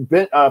was on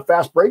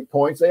fast break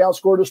points. They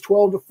outscored us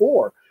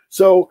 12-4.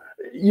 So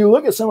you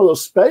look at some of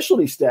those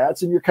specialty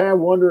stats and you're kind of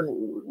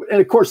wondering,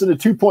 and of course in a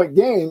 2-point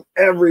game,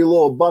 every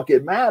little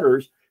bucket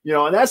matters,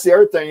 and that's the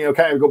other thing,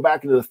 kind of go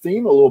back into the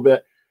theme a little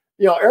bit.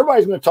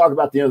 Everybody's going to talk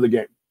about the end of the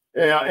game.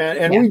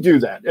 And we do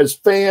that as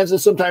fans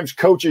and sometimes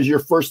coaches. Your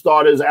first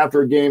thought is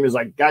after a game is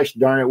like, gosh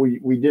darn it,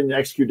 we didn't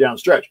execute down the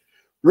stretch.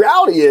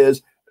 Reality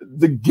is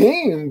the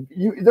game,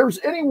 there's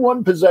any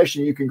one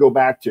possession you can go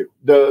back to.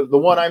 The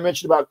one I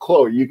mentioned about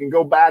Chloe, you can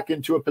go back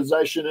into a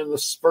possession in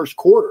the first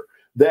quarter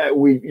that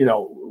we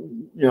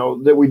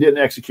didn't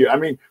execute. I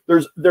mean,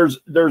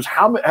 there's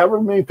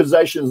however many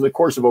possessions in the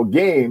course of a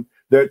game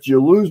that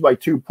you lose by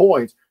 2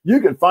 points.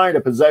 You can find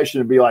a possession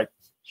and be like,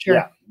 sure.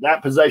 Yeah,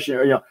 that possession,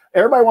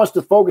 everybody wants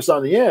to focus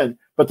on the end,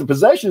 but the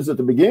possessions at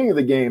the beginning of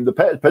the game,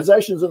 the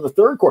possessions in the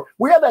third quarter,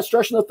 we had that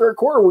stretch in the third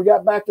quarter. We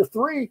got back to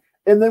 3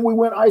 and then we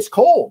went ice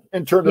cold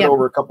and turned it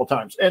over a couple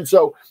times. And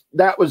so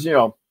that was,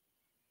 so,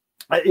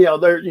 but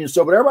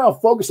everybody will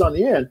focus on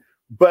the end,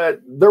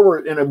 but there were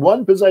in a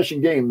one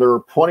possession game, there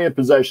were plenty of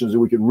possessions that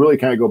we could really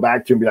kind of go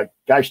back to and be like,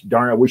 gosh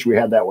darn, I wish we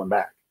had that one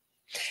back.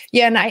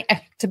 Yeah. And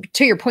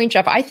to your point,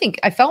 Jeff, I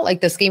felt like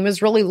this game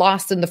was really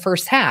lost in the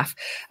first half.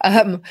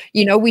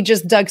 We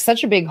just dug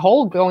such a big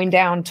hole going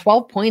down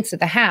 12 points at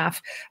the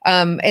half.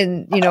 I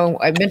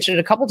mentioned it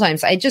a couple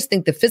times. I just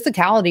think the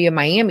physicality of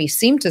Miami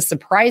seemed to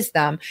surprise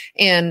them.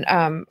 And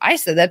I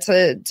said that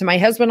to my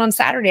husband on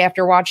Saturday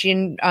after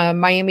watching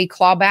Miami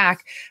claw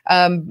back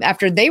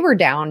after they were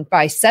down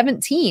by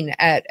 17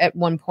 at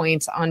one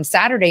point on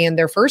Saturday in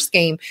their first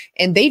game.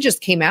 And they just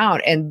came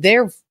out and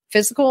their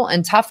physical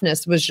and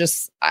toughness was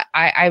just,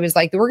 I was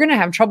like, we're going to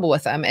have trouble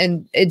with them.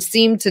 And it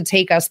seemed to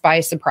take us by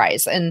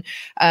surprise. And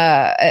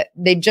I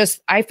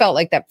felt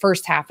like that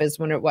first half is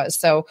when it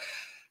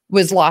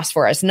was lost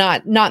for us,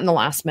 not in the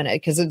last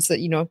minute. Cause it's,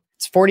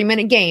 it's a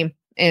 40-minute game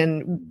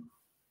and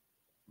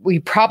we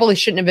probably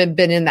shouldn't have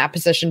been in that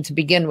position to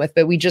begin with,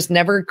 but we just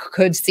never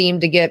could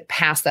seem to get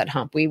past that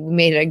hump. We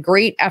made a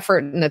great effort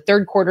in the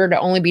third quarter to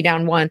only be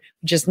down 1,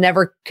 we just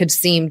never could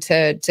seem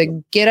to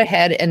get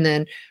ahead and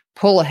then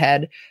pull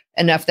ahead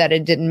enough that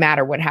it didn't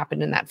matter what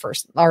happened in that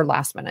first or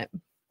last minute.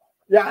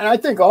 Yeah. And I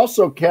think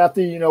also,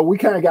 Kathy, we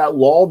kind of got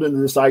lulled into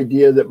this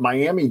idea that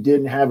Miami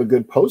didn't have a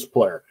good post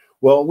player.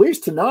 Well, at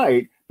least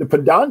tonight, the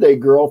Padande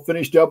girl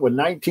finished up with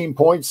 19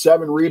 points,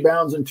 7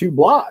 rebounds, and 2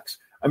 blocks.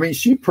 I mean,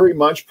 she pretty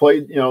much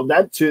played,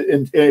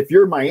 and if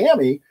you're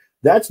Miami,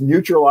 that's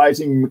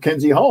neutralizing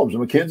Mackenzie Holmes.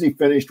 And Mackenzie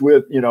finished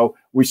with,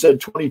 we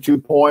said 22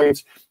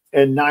 points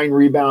and 9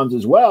 rebounds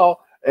as well.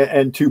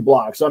 And 2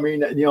 blocks. I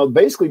mean,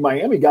 basically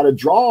Miami got a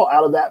draw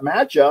out of that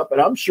matchup,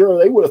 and I'm sure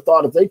they would have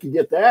thought if they could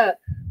get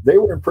that, they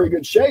were in pretty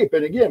good shape.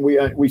 And again,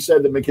 we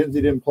said that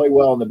Mackenzie didn't play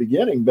well in the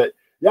beginning, but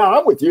Yeah,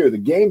 I'm with you. The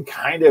game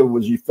kind of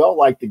was, you felt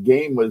like the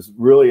game was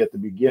really at the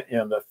beginning,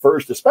 in the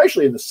first,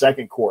 especially in the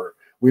second quarter.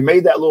 We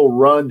made that little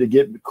run to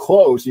get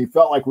close. You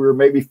felt like we were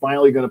maybe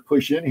finally going to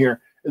push in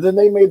here. And then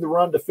they made the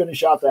run to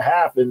finish out the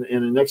half. And the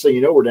next thing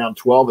you know, we're down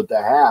 12 at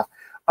the half.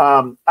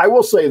 I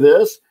will say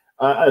this,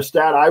 a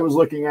stat I was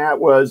looking at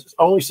was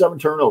only 7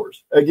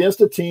 turnovers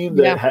against a team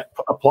that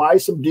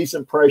applies some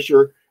decent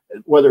pressure,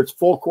 whether it's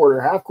full court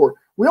or half court.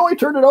 We only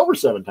turned it over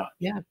 7 times.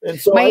 Yeah. And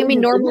so Miami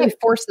normally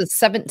forces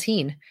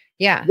 17.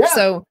 Yeah.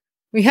 So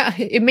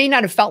it may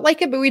not have felt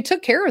like it, but we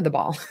took care of the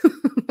ball.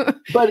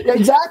 But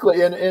exactly.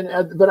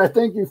 But I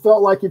think you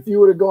felt like if you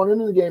would have gone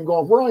into the game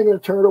going, we're only going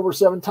to turn it over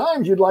 7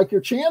 times, you'd like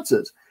your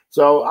chances.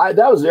 So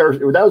that was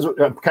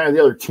kind of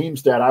the other team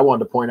stat I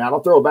wanted to point out.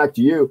 I'll throw it back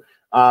to you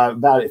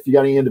about if you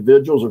got any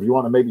individuals, or if you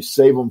want to maybe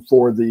save them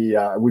for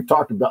the, we've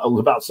talked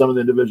about some of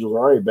the individuals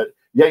already, but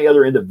you got any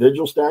other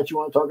individual stats you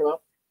want to talk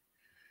about?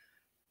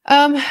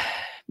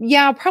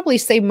 Yeah, I'll probably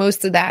save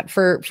most of that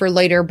for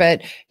later.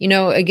 But,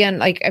 again,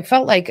 like I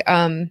felt like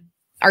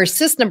our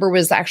assist number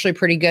was actually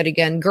pretty good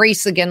again.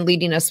 Grace again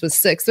leading us with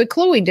 6. But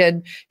Chloe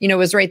did,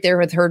 was right there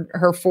with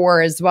her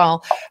 4 as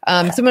well.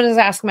 Someone was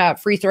asking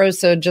about free throws.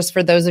 So just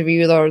for those of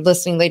you that are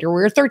listening later,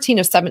 we were 13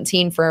 of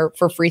 17 for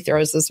free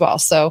throws as well.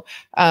 So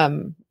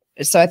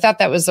I thought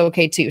that was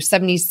okay too.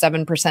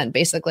 77%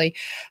 basically.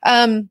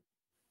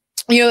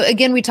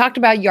 Again, we talked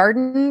about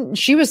Yarden.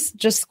 She was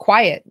just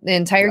quiet the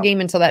entire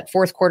game until that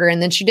fourth quarter.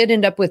 And then she did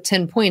end up with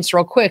 10 points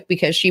real quick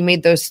because she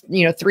made those,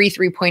 3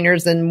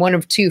 3-pointers and 1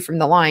 of 2 from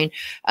the line.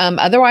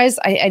 Otherwise,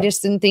 I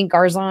just didn't think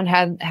Garzon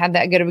had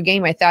that good of a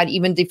game. I thought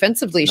even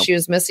defensively, she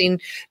was missing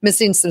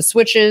some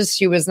switches.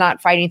 She was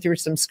not fighting through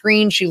some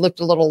screens. She looked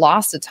a little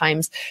lost at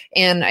times.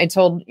 And I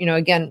told,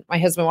 again, my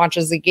husband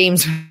watches the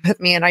games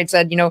with me, and I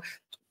said,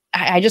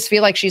 I just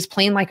feel like she's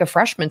playing like a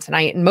freshman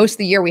tonight. And most of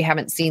the year, we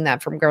haven't seen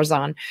that from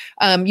Garzon.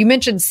 You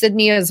mentioned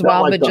Sydney as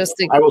well, but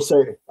I will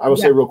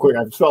say real quick,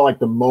 I just felt like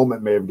the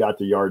moment may have got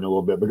to Yarden a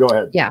little bit, but go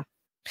ahead. Yeah.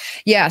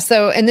 Yeah.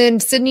 So, and then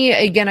Sydney,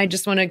 again, I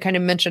just want to kind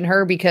of mention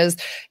her because,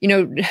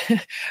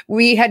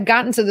 we had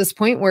gotten to this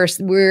point where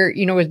we're,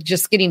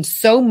 just getting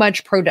so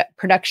much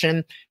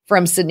production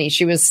from Sydney.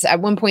 She was at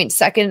one point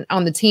second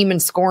on the team in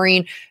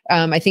scoring.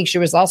 I think she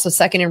was also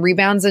second in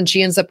rebounds, and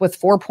she ends up with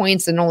 4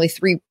 points and only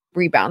 3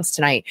 rebounds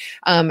tonight.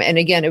 And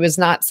again, it was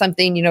not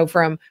something,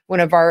 from one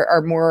of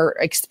our more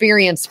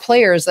experienced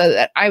players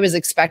that I was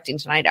expecting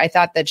tonight. I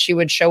thought that she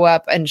would show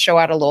up and show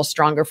out a little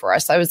stronger for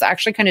us. I was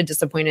actually kind of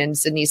disappointed in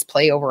Sydney's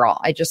play overall.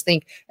 I just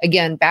think,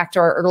 again, back to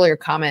our earlier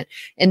comment,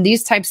 in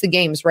these types of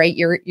games, right?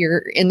 You're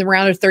in the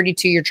round of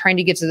 32, you're trying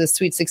to get to the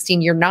Sweet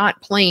 16. You're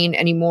not playing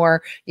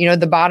anymore,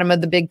 the bottom of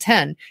the Big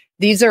Ten.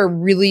 These are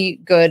really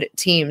good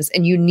teams,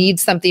 and you need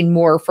something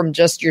more from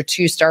just your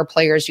 2-star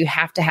players. You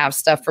have to have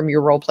stuff from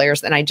your role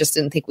players, and I just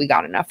didn't think we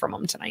got enough from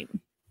them tonight.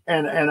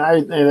 And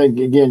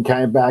again,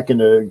 kind of back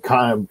into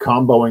kind of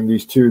comboing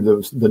these two,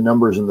 the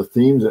numbers and the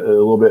themes a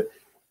little bit.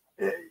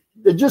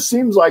 It just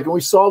seems like, and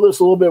we saw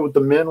this a little bit with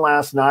the men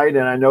last night,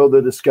 and I know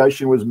the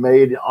discussion was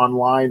made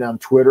online on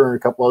Twitter and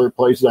a couple other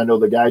places. I know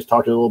the guys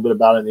talked a little bit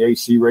about it in the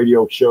AC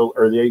radio show,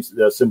 or the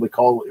Assembly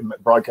Call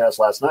broadcast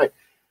last night.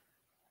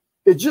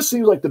 It just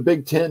seems like the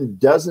Big Ten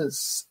doesn't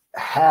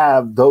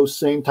have those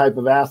same type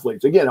of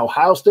athletes. Again,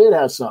 Ohio State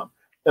has some.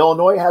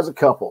 Illinois has a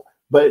couple.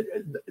 But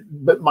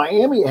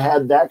Miami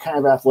had that kind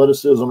of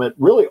athleticism at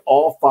really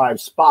all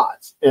 5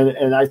 spots.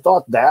 And I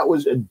thought that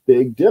was a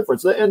big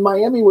difference. And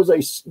Miami was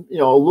a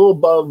little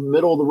above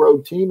middle of the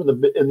road team in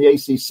the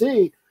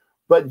ACC,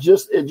 but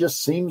it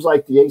just seems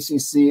like the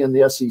ACC and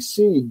the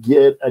SEC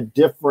get a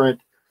different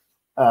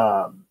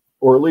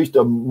or at least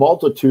a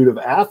multitude of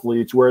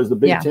athletes, whereas the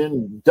Big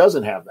Ten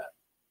doesn't have that.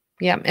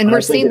 Yeah. And we're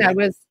seeing that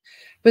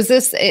was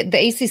this,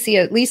 the ACC,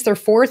 at least their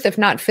 4th, if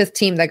not 5th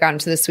team that got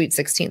into the Sweet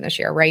 16 this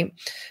year, right?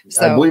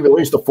 So I believe at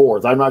least the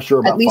 4th. I'm not sure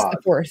about 5. At least the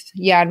 4th.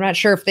 Yeah. I'm not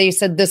sure if they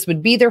said this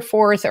would be their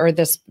 4th or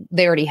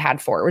they already had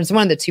 4. It was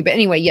one of the two. But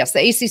anyway, yes,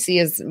 the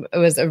ACC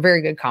was a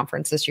very good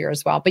conference this year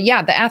as well. But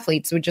yeah, the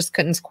athletes, we just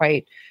couldn't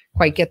quite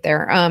get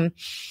there.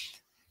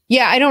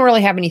 Yeah, I don't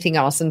really have anything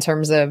else in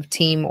terms of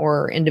team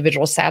or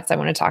individual stats I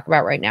want to talk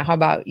about right now. How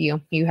about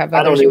you? You have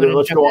others you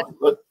want to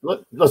jump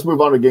in? Let's move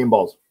on to game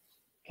balls.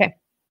 Okay.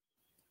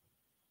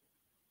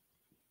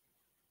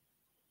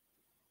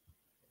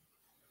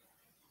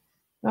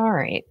 All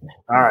right.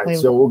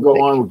 So we'll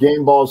go on with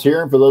game balls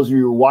here. And for those of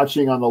you who are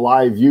watching on the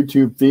live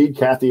YouTube feed,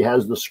 Kathy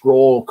has the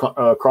scroll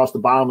across the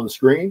bottom of the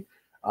screen.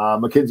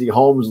 Mackenzie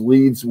Holmes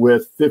leads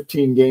with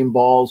 15 game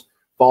balls,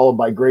 followed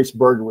by Grace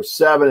Berger with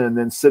 7, and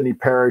then Sydney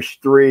Parrish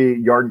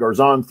 3, Yarden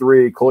Garzon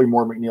 3, Chloe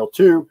Moore McNeil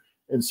 2,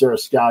 and Sarah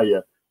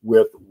Scalia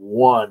with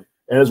 1.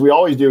 And as we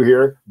always do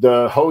here,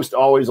 the host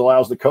always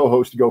allows the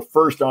co-host to go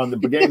first on the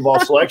game ball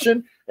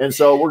selection. And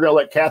so we're going to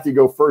let Kathy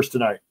go first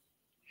tonight.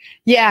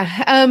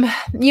 Yeah.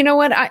 You know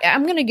what?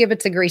 I'm going to give it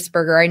to Grace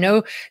Berger. I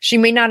know she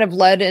may not have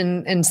led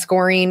in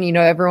scoring. You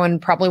know, everyone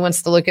probably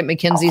wants to look at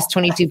Mackenzie's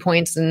 22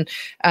 points.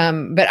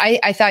 But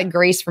I thought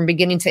Grace from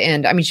beginning to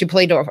end, I mean, she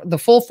played the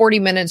full 40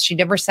 minutes. She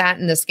never sat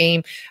in this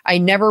game. I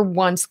never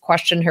once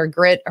questioned her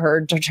grit, her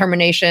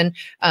determination.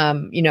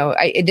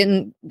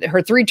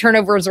 Her 3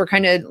 turnovers were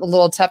kind of a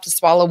little tough to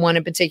swallow. One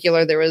in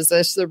particular, there was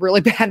a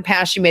really bad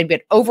pass she made,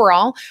 but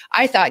overall,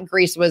 I thought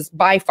Grace was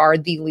by far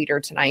the leader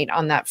tonight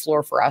on that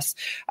floor for us.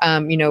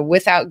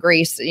 Without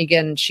Grace,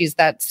 again, she's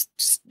that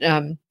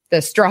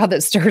the straw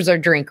that stirs our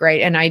drink,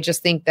 right? And I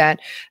just think that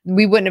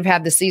we wouldn't have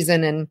had the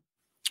season, and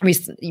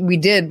we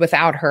did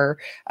without her.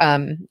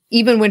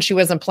 Even when she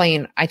wasn't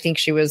playing, I think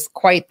she was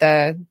quite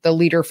the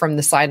leader from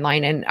the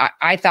sideline. And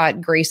I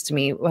thought Grace, to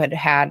me,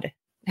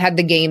 had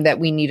the game that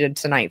we needed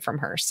tonight from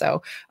her.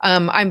 So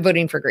I'm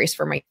voting for Grace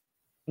for my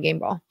game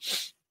ball.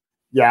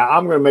 Yeah,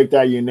 I'm going to make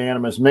that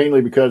unanimous,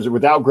 mainly because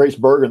without Grace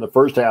Berger in the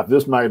first half,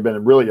 this might have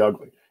been really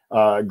ugly.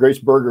 Grace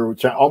Berger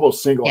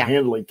almost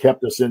single-handedly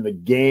kept us in the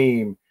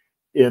game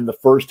in the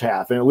first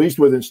half, and at least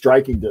within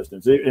striking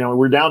distance.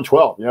 We're down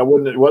 12. It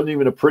wasn't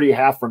even a pretty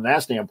half from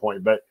that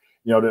standpoint, but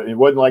it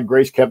wasn't like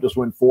Grace kept us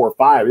win 4 or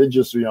 5. It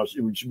just,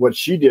 what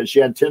she did, she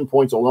had 10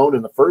 points alone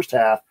in the first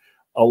half,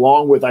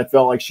 along with, I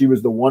felt like she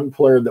was the one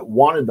player that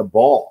wanted the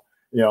ball.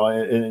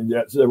 And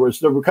there were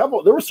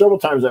several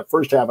times that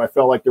first half I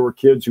felt like there were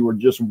kids who were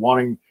just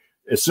wanting,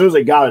 as soon as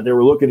they got it, they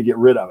were looking to get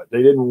rid of it.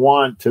 They didn't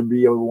want to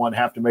be able to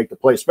have to make the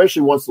play,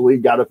 especially once the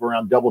league got up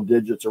around double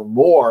digits or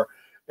more.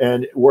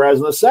 And whereas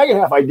in the second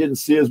half, I didn't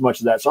see as much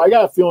of that. So I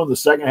got a feeling the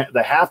second half, the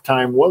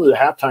halftime, one of the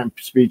halftime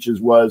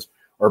speeches was,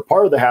 or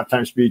part of the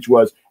halftime speech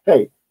was,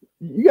 hey,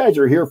 you guys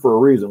are here for a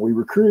reason. We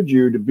recruited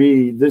you to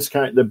be this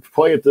kind, to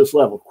play at this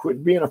level.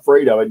 Quit being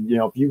afraid of it.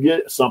 If you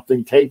get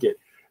something, take it.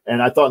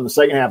 And I thought in the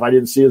second half, I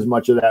didn't see as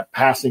much of that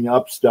passing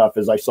up stuff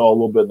as I saw a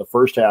little bit in the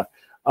first half.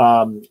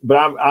 But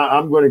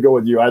I'm going to go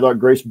with you. I thought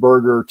Grace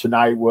Berger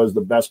tonight was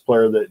the best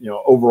player that,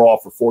 overall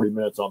for 40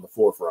 minutes on the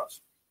floor for us.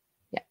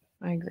 Yeah,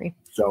 I agree.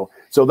 So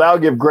that'll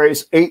give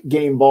Grace 8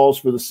 game balls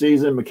for the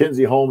season.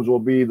 Mackenzie Holmes will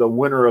be the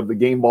winner of the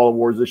game ball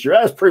awards this year.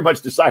 That's pretty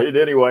much decided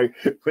anyway,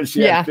 because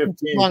she had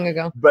 15 long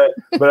ago. But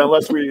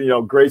unless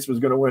Grace was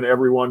going to win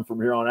every one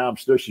from here on out,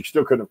 she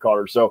still couldn't have caught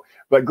her. So,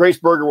 but Grace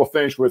Berger will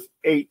finish with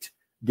 8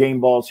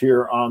 game balls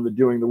here on the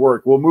Doing the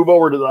Work. We'll move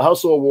over to the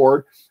Hustle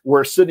Award,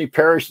 where Sydney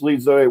Parrish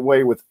leads the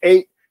way with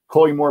 8.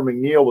 Chloe Moore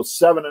McNeil with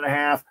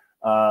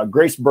 7.5.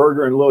 Grace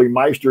Berger and Lily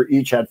Meister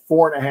each had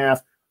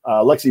 4.5.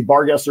 Lexi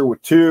Bargesser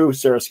with 2.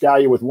 Sarah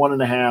Scalia with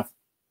 1.5.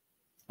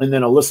 And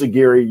then Alyssa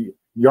Geary,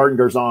 Yarden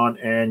Garzon,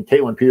 and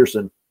Caitlin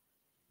Peterson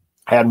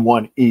had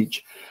 1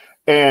 each.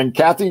 And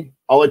Kathy,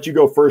 I'll let you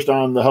go first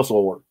on the Hustle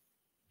Award.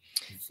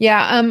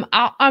 Yeah,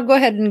 I'll go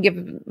ahead and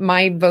give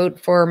my vote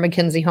for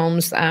Mackenzie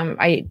Holmes.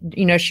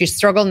 She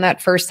struggled in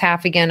that first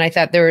half again. I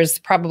thought there was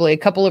probably a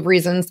couple of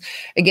reasons.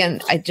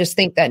 Again, I just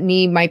think that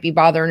knee might be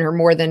bothering her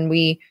more than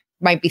we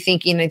might be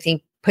thinking. I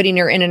think putting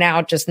her in and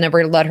out just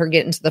never let her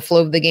get into the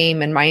flow of the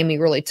game, and Miami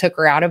really took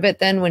her out of it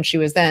then when she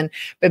was then.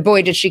 But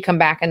boy, did she come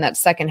back in that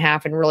second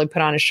half and really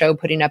put on a show,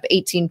 putting up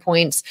 18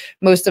 points,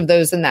 most of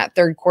those in that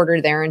third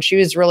quarter there. And she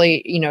was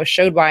really,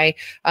 showed why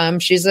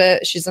she's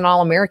an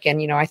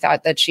All-American. I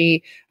thought that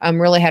she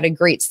really had a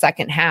great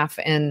second half,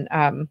 and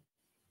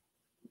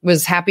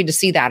was happy to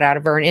see that out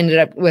of her, and ended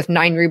up with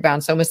 9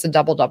 rebounds, almost a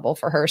double-double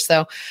for her.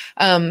 So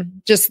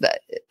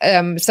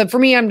so for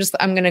me, I'm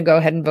going to go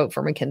ahead and vote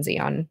for Mackenzie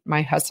on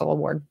my Hustle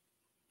Award.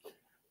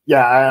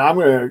 Yeah, I'm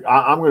going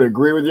to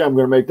agree with you. I'm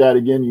going to make that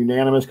again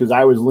unanimous, because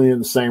I was leaning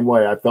the same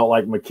way. I felt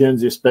like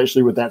Mackenzie,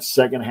 especially with that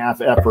second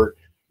half effort,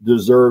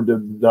 deserved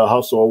the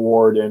Hustle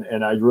Award,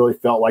 and I really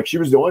felt like she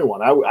was the only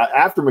one.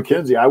 After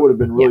Mackenzie, I would have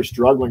been really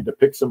struggling to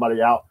pick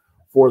somebody out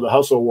for the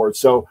Hustle Award.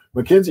 So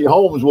Mackenzie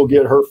Holmes will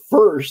get her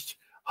first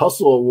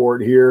Hustle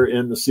Award here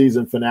in the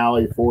season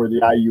finale for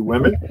the IU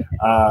women.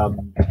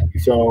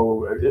 It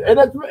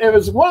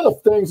was one of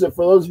the things that,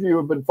 for those of you who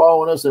have been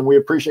following us, and we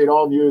appreciate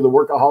all of you, the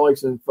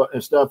workaholics and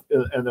stuff,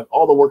 and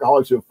all the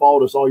workaholics who have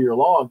followed us all year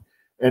long,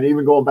 and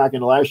even going back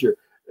into last year.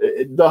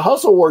 The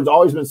Hustle Award's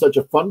always been such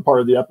a fun part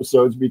of the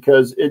episodes,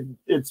 because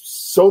it's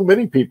so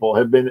many people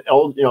have been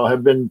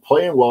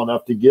playing well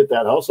enough to get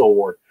that Hustle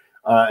Award.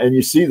 And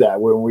you see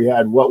that when we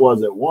had,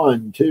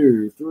 1,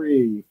 2,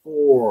 3,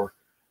 4,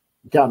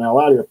 counting out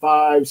loud here,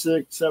 5,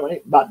 6, 7,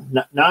 8,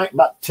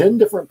 about 10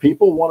 different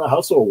people won a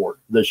Hustle Award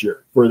this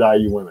year for the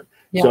IU women.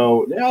 Yeah.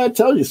 So it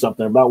tells you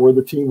something about where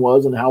the team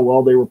was and how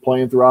well they were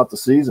playing throughout the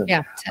season.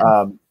 Yeah,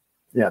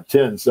 10.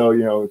 10.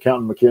 So,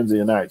 counting Mackenzie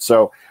and that.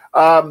 So,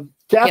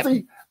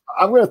 Kathy,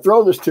 I'm going to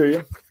throw this to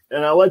you,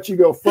 and I'll let you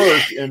go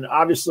first. And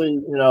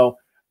obviously, or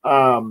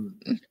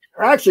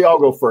actually, I'll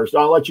go first.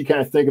 I'll let you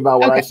kind of think about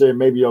what I say, and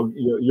maybe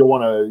you'll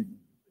want to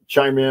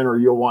chime in, or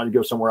you'll want to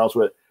go somewhere else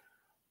with it.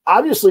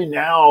 Obviously,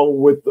 now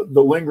with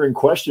the lingering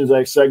questions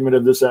segment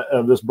of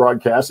this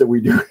broadcast that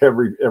we do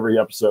every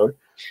episode,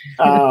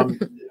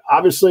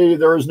 obviously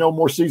there is no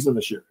more season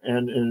this year,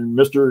 and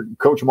Mr.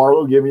 Coach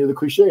Marlowe giving you the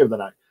cliche of the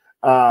night.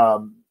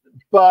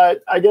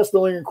 But I guess the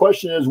lingering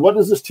question is, what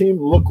does this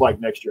team look like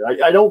next year?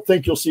 I don't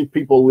think you'll see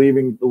people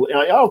leaving.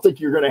 I don't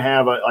think you're going to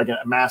have a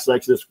mass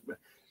exodus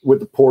with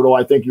the portal.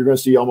 I think you're going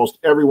to see almost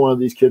every one of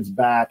these kids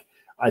back.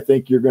 I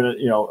think you're going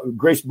to,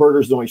 Grace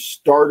Berger's the only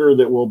starter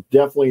that will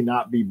definitely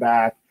not be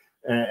back.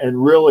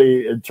 And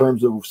really, in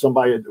terms of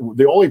somebody,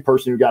 the only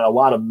person who got a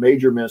lot of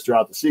major minutes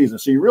throughout the season.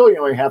 So you really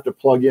only have to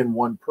plug in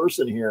one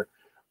person here.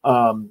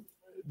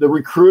 The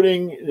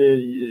recruiting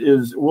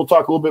we'll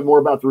talk a little bit more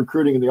about the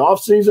recruiting in the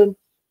offseason.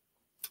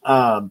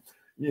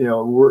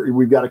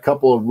 We've got a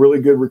couple of really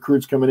good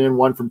recruits coming in,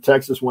 one from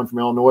Texas, one from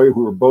Illinois,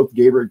 who are both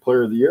Gatorade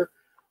Player of the Year.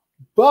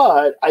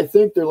 But I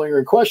think the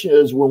lingering question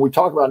is, when we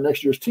talk about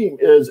next year's team,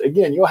 is,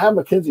 again, you'll have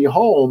Mackenzie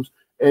Holmes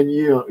and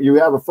you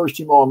have a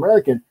first-team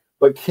All-American,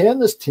 but can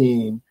this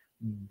team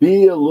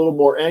be a little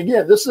more – and,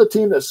 again, this is a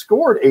team that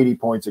scored 80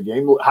 points a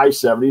game, high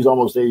 70s,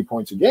 almost 80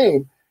 points a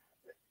game.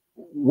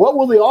 What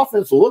will the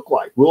offense look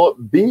like? Will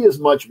it be as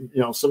much,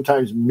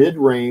 sometimes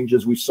mid-range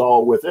as we saw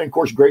with – and, of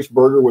course, Grace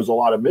Berger was a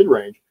lot of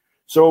mid-range.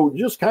 So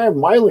just kind of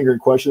my lingering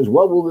question is,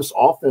 what will this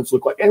offense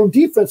look like? And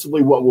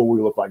defensively, what will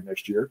we look like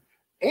next year?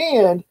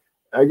 And,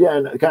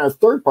 again, kind of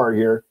third part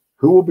here,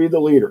 who will be the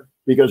leader?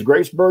 Because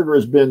Grace Berger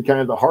has been kind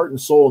of the heart and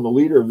soul and the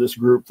leader of this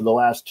group for the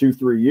last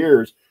 2-3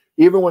 years.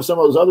 Even when some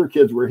of those other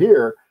kids were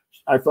here,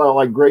 I felt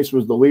like Grace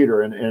was the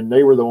leader, and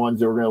they were the ones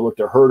that were going to look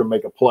to her to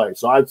make a play.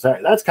 So I'd say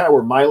that's kind of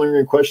where my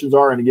lingering questions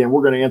are. And, again,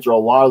 we're going to answer a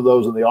lot of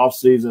those in the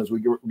offseason as we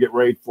get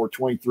ready for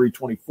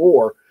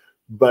 23-24.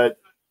 But,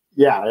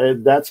 yeah,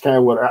 that's kind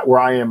of where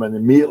I am, and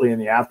immediately in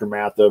the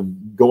aftermath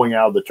of going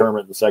out of the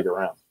tournament in the second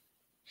round.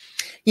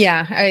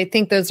 Yeah, I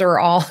think those are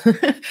all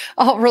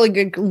really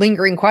good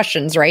lingering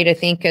questions, right? I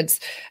think it's,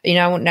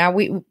 now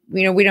we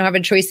don't have a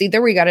choice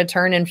either. We got to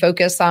turn and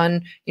focus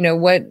on,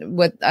 what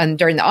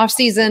during the off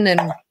season,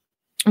 and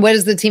what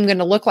is the team going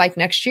to look like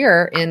next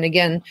year? And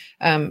again,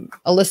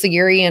 Alyssa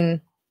Geary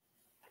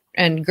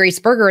and Grace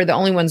Berger are the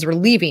only ones we're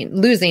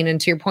losing. And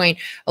to your point,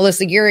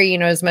 Alyssa Geary,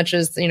 as much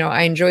as,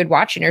 I enjoyed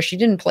watching her, she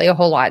didn't play a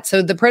whole lot.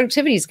 So the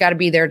productivity's got to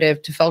be there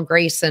to fill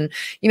Grace. And,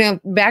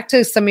 back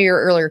to some of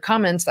your earlier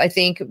comments, I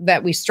think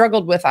that we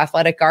struggled with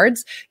athletic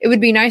guards. It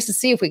would be nice to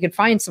see if we could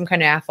find some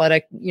kind of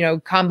athletic,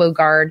 combo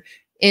guard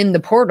in the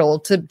portal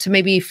to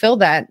maybe fill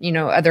that,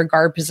 other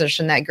guard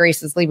position that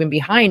Grace is leaving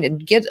behind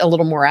and get a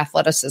little more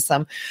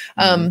athleticism.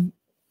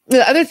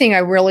 The other thing I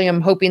really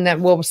am hoping that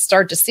we'll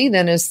start to see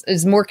then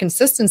is more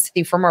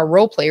consistency from our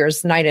role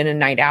players night in and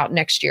night out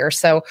next year.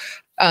 So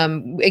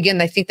again,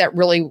 I think that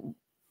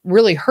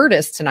really hurt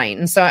us tonight.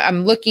 And so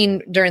I'm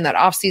looking during that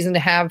off season to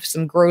have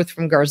some growth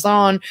from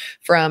Garzon,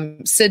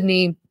 from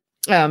Sydney,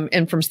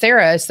 and from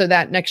Sarah, so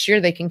that next year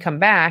they can come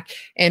back,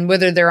 and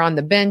whether they're on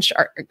the bench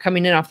or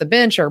coming in off the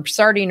bench or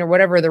starting or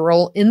whatever the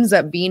role ends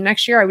up being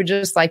next year, I would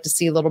just like to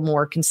see a little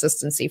more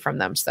consistency from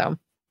them. So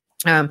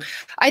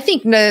I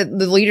think the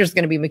leader is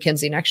going to be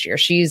Mackenzie next year.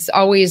 She's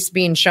always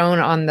being shown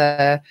on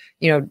the,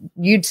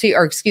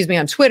 YouTube,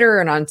 on Twitter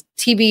and on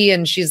TV,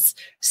 and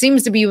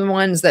seems to be the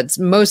ones that's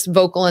most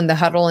vocal in the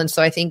huddle. And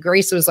so I think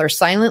Grace was our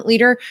silent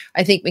leader.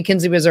 I think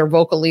Mackenzie was our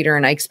vocal leader,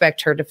 and I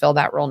expect her to fill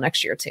that role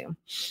next year too.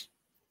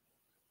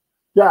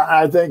 Yeah,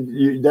 I think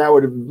that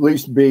would at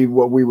least be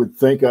what we would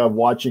think of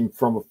watching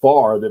from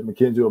afar, that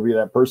Mackenzie will be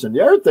that person.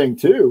 The other thing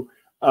too,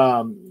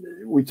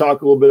 we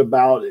talk a little bit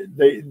about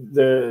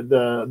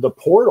the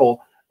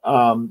portal.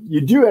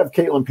 You do have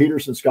Caitlin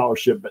Peterson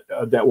scholarship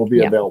that will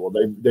be available.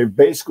 They've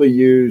basically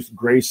used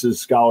Grace's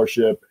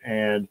scholarship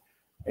and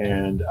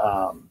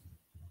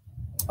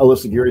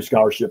Alyssa Geary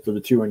scholarship for the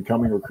two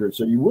incoming recruits.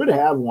 So you would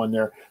have one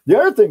there. The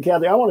other thing,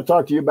 Kathy, I want to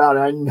talk to you about,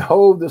 and I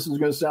know this is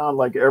going to sound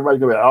like everybody's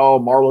going to be, oh,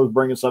 Marlo's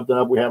bringing something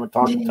up we haven't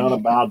talked a ton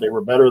about. They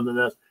were better than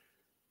this.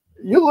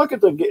 You look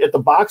at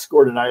the box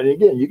score tonight, and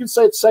again, you can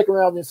say it's second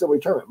round of the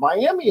NCAA tournament.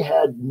 Miami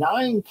had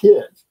 9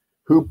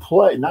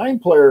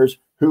 players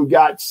who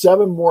got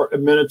 7 more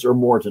minutes or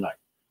more tonight.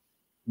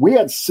 We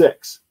had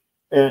 6.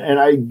 And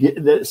I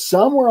get that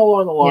somewhere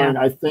along the line,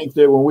 I think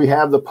that when we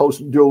have do a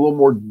little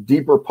more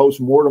deeper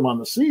post-mortem on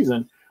the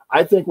season,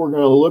 I think we're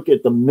going to look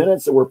at the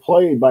minutes that were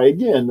played by,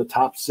 again, the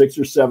top 6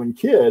 or 7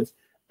 kids.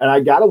 And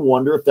I got to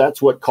wonder if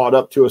that's what caught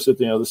up to us at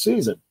the end of the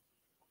season.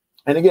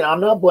 And again,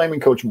 I'm not blaming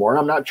Coach Moore.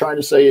 I'm not trying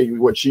to say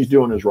what she's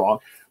doing is wrong,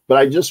 but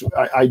I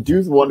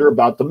do wonder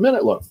about the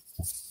minute load.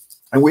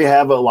 And we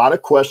have a lot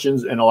of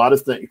questions, and a lot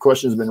of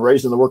questions have been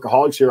raised in the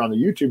Workaholics here on the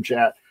YouTube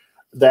chat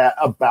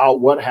about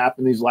what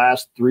happened these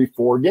last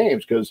 3-4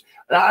 games. Because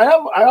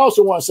I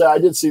also want to say, I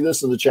did see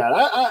this in the chat.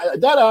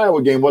 That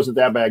Iowa game wasn't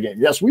that bad game.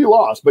 Yes, we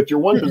lost, but you're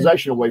one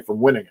possession away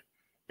from winning it,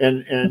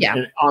 and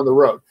on the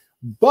road.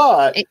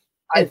 But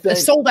I think a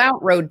sold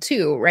out road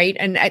too, right?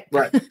 And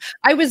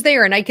I was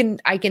there, and I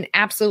can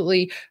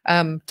absolutely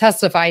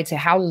testify to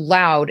how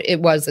loud it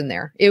was in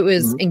there. It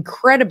was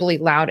incredibly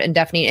loud and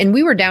deafening, and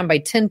we were down by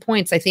 10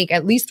 points, I think,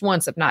 at least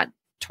once, if not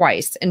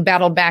twice, and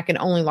battled back and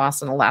only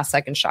lost on the last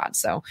second shot.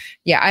 So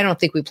I don't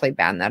think we played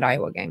bad in that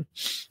Iowa game.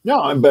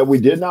 No, but we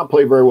did not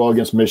play very well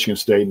against Michigan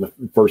State in the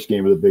first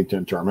game of the Big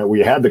Ten tournament.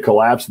 We had the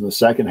collapse in the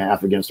second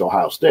half against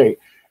Ohio State.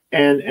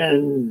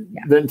 and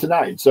then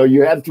tonight. So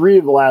you had 3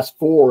 of the last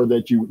 4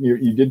 that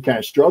you did kind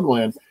of struggle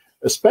in,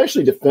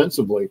 especially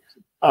defensively.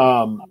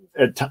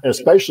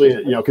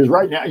 Especially, because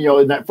right now,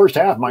 in that first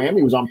half,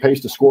 Miami was on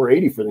pace to score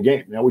 80 for the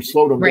game. Now we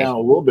slowed them down a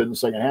little bit in the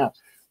second half,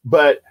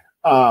 but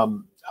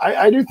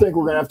I do think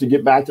we're going to have to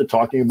get back to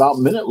talking about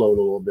minute load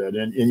a little bit.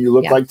 And you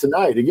look like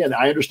tonight, again,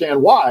 I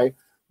understand why,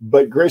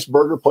 but Grace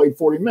Berger played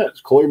 40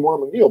 minutes. Chloe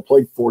Moore-McNeil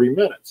played 40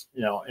 minutes,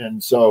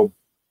 and so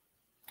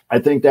I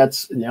think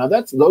those are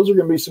going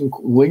to be some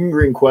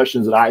lingering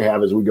questions that I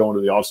have as we go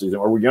into the offseason.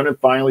 Are we going to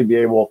finally be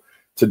able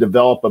to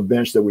develop a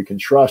bench that we can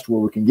trust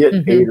where we can get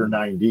 8 or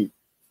 9 deep?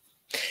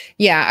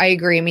 Yeah, I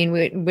agree. I mean,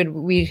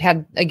 we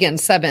had, again,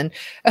 7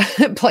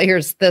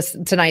 players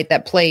tonight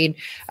that played.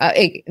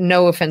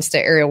 No offense to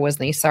Ariel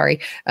Wisney. Sorry.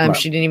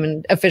 She didn't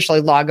even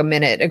officially log a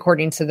minute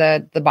according to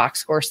the box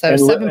score. So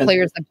 7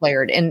 players that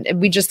played,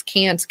 and we just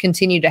can't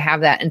continue to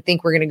have that and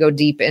think we're going to go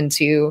deep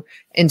into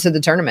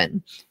the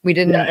tournament. We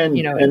didn't,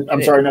 and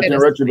I'm sorry not to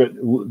interrupt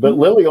you, but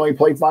Lily only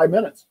played 5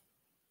 minutes.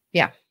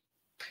 Yeah.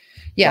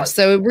 Yeah,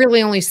 so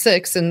really only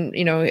 6. And,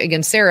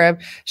 again, Sarah,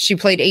 she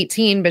played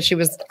 18, but she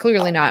was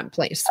clearly not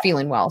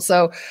feeling well.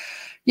 So,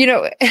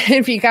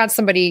 if you got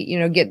somebody,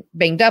 get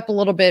banged up a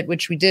little bit,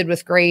 which we did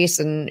with Grace,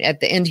 and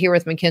at the end here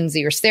with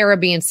Mackenzie or Sarah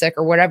being sick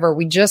or whatever,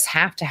 we just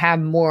have to have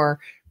more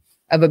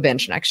of a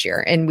bench next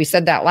year. And we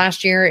said that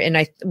last year.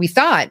 And we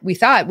thought we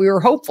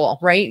were hopeful,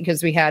 right?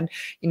 Because we had,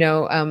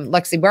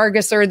 Lexi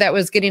Bargesser that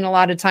was getting a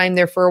lot of time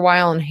there for a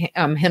while, and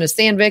Hannah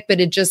Sandvik,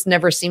 but it just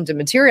never seemed to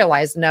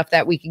materialize enough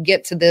that we could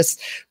get to this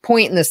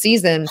point in the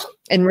season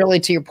and really,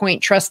 to your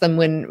point, trust them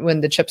when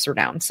the chips are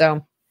down.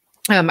 So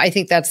I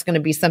think that's going to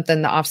be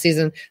something the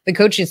offseason, the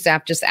coaching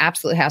staff just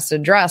absolutely has to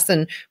address.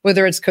 And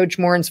whether it's Coach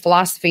Morin's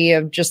philosophy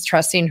of just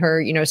trusting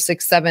her,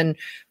 6, 7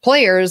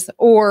 players,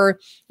 or,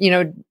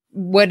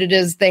 what it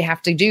is they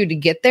have to do to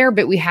get there,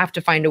 but we have to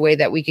find a way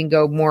that we can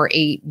go more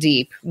 8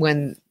 deep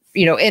when,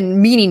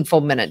 in meaningful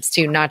minutes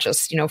too, not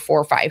just, 4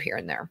 or 5 here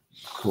and there.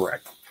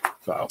 Correct.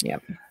 So,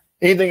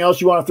 anything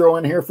else you want to throw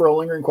in here for a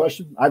lingering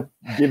question? I've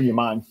given you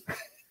mine.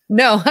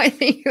 No, I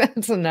think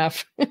that's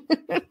enough.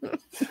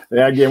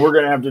 Yeah, again, we're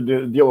going to have to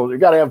deal with. We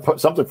got to have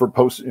something for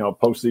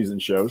postseason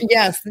shows.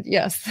 Yes. We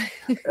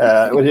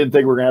didn't think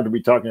we were going to have to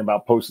be talking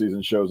about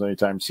postseason shows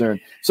anytime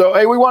soon. So,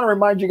 hey, we want to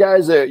remind you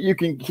guys that you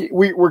can.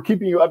 We're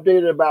keeping you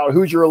updated about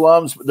Hoosier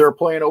alums. They're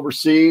playing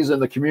overseas in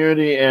the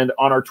community and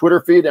on our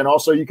Twitter feed, and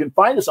also you can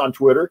find us on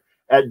Twitter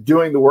at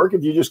Doing the Work.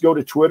 If you just go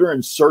to Twitter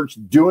and search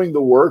Doing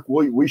the Work,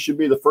 we should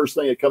be the first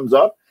thing that comes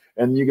up.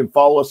 And you can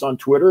follow us on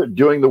Twitter at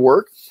Doing the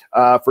Work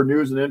for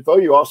news and info.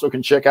 You also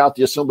can check out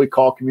the Assembly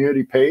Call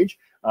community page.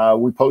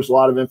 We post a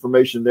lot of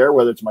information there,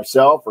 whether it's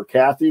myself or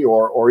Kathy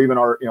or even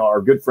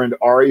our good friend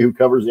Ari, who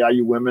covers the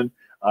IU women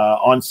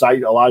on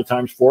site a lot of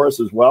times for us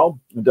as well,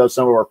 and does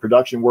some of our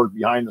production work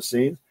behind the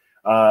scenes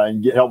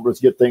and help us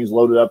get things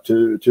loaded up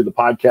to the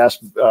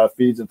podcast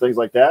feeds and things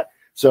like that.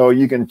 So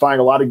you can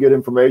find a lot of good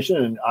information.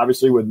 And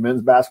obviously with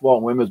men's basketball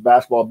and women's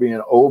basketball being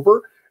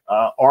over,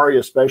 Ari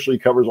especially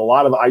covers a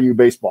lot of IU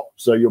baseball.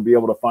 So you'll be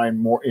able to find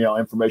more,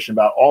 information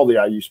about all the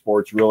IU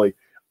sports really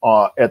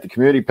at the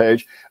community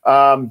page.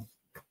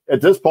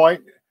 At this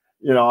point,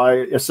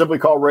 Assembly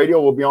Call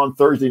Radio will be on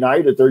Thursday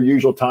night at their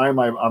usual time.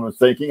 I'm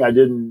thinking I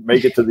didn't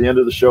make it to the end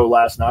of the show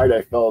last night.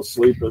 I fell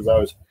asleep as I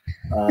was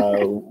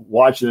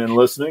watching and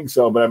listening.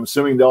 But I'm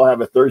assuming they'll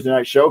have a Thursday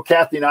night show.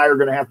 Kathy and I are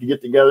going to have to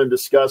get together and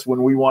discuss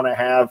when we want to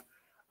have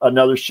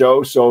another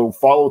show. So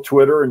follow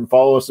Twitter and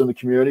follow us in the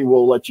community.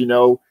 We'll let you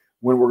know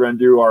when we're going to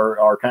do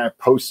our kind of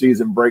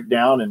postseason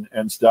breakdown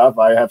and stuff.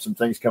 I have some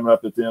things coming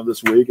up at the end of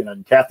this week, and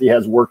then Kathy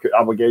has work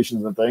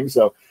obligations and things.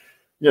 So,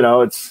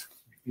 it's,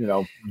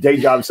 day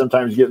jobs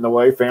sometimes get in the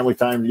way, family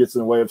time gets in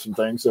the way of some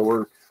things.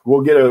 So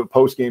we'll get a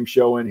post-game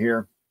show in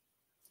here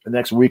the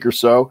next week or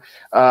so.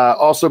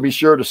 Also be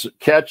sure to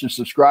catch and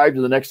subscribe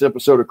to the next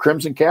episode of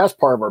Crimson Cast,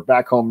 part of our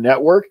Back Home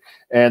Network,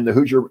 and the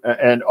Hoosier,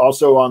 and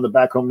also on the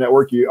Back Home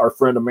Network, our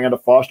friend Amanda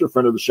Foster,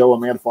 friend of the show,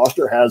 Amanda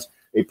Foster, has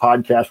a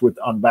podcast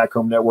on Back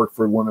Home Network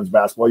for women's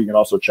basketball. You can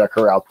also check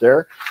her out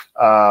there.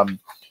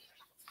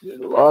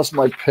 Lost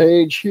my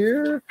page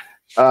here.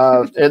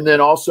 And then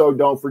also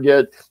don't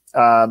forget,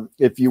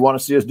 if you want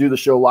to see us do the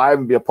show live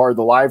and be a part of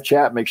the live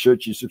chat, make sure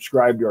that you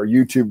subscribe to our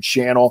YouTube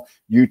channel,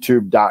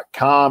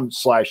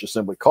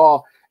 youtube.com/Assembly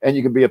Call. And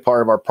you can be a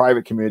part of our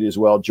private community as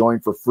well. Join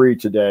for free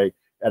today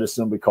at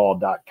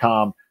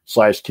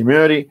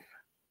assemblycall.com/community.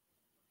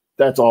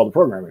 That's all the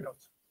programming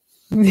notes.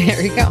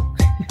 There you go.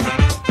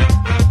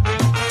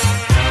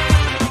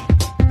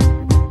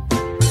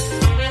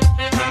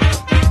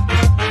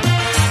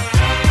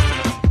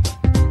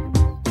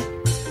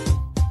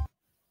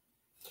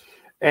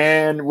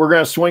 And we're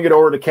going to swing it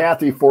over to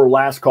Kathy for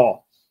last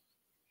call.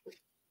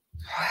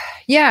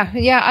 Yeah.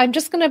 I'm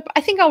just going to,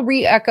 I think I'll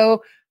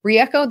re-echo.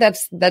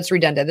 That's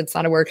redundant. That's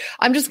not a word.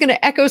 I'm just going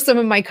to echo some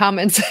of my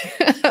comments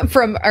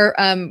from our,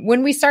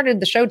 when we started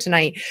the show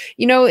tonight.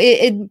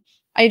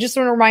 I just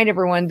want to remind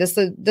everyone this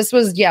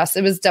was, yes,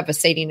 it was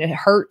devastating. It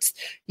hurts.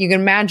 You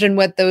can imagine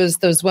what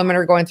those women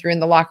are going through in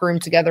the locker room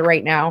together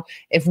right now.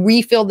 If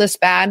we feel this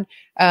bad,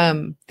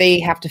 they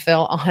have to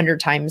feel 100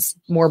 times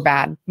more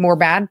bad.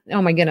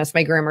 Oh my goodness,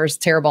 my grammar is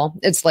terrible.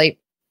 It's like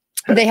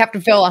they have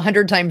to feel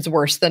 100 times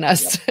worse than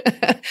us.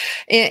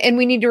 And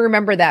we need to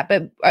remember that.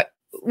 But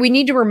we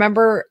need to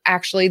remember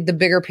actually the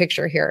bigger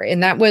picture here.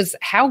 And that was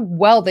how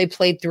well they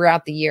played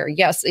throughout the year.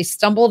 Yes, they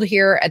stumbled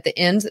here at the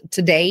end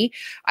today.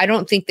 I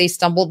don't think they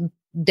stumbled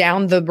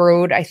down the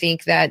road. I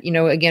think that,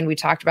 again, we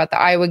talked about the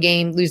Iowa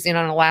game, losing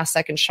on a last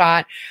second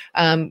shot.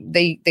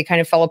 They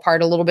kind of fell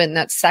apart a little bit in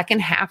that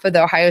second half of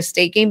the Ohio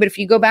State game. But if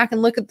you go back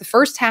and look at the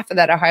first half of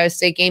that Ohio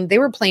State game, they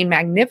were playing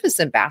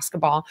magnificent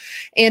basketball.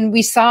 And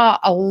we saw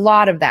a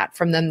lot of that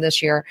from them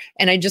this year.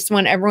 And I just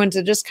want everyone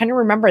to just kind of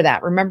remember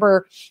that.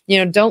 Remember,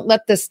 don't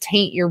let this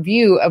taint your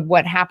view of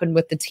what happened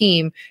with the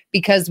team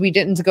because we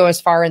didn't go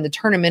as far in the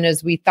tournament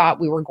as we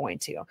thought we were going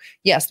to.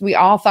 Yes, we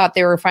all thought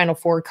they were Final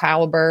Four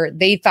caliber.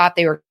 They thought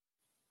they were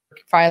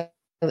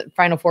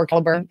Final Four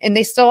caliber, and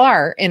they still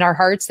are in our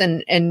hearts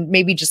and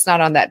maybe just not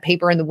on that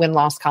paper in the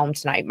win-loss column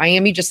tonight.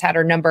 Miami just had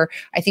our number.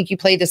 I think you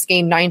play this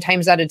game 9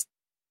 times out of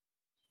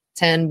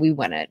 10, we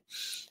win it.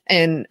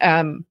 And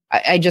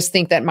I just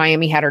think that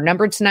Miami had our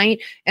number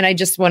tonight. And I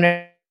just want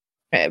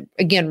to,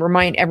 again,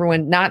 remind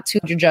everyone not to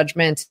your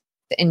judgment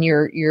and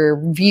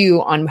your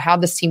view on how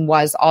this team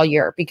was all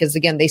year, because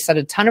again, they set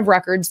a ton of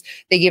records.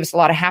 They gave us a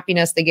lot of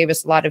happiness. They gave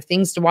us a lot of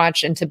things to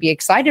watch and to be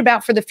excited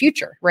about for the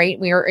future, right?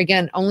 We are,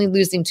 again, only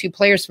losing 2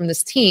 players from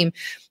this team,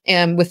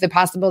 and with the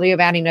possibility of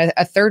adding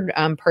a third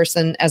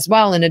person as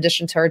well, in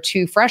addition to our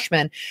 2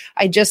 freshmen.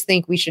 I just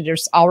think we should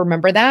just all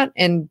remember that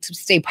and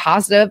stay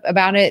positive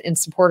about it and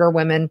support our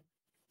women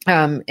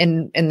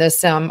in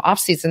this off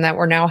season that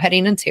we're now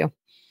heading into.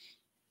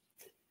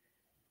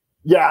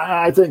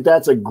 Yeah, I think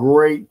that's a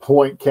great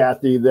point,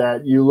 Kathy,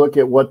 that you look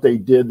at what they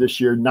did this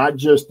year, not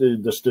just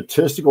the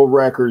statistical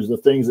records, the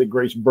things that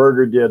Grace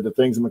Berger did, the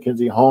things that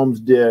Mackenzie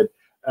Holmes did.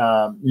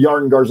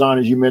 Yarden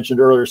Garzon, as you mentioned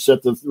earlier,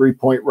 set the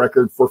 3-point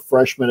record for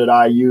freshmen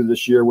at IU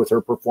this year with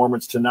her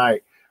performance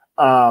tonight.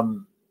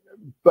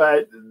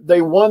 But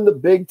they won the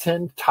Big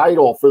Ten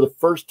title for the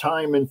first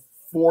time in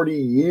 40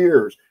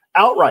 years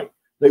outright.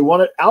 They won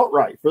it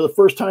outright for the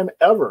first time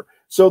ever.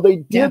 So they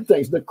did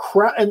things. The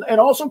crowd,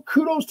 and also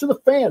kudos to the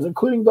fans,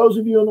 including those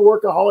of you in the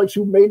Workaholics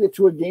who made it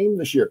to a game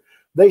this year.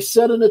 They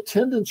set an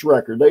attendance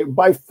record. They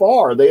by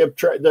far they have.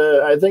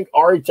 I think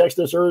Ari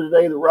texted us earlier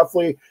today that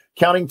roughly,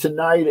 counting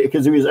tonight,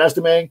 because he was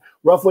estimating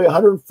roughly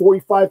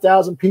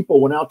 145,000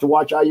 people went out to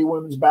watch IU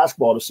women's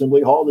basketball at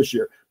Assembly Hall this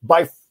year.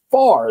 By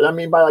far, I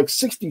mean by like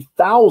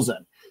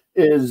 60,000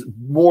 is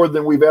more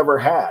than we've ever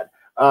had.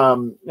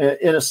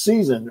 In a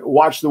season,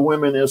 watch the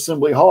women in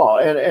Assembly Hall.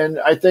 And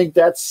I think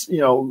that's,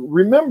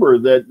 remember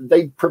that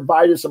they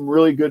provided some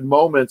really good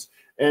moments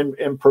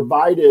and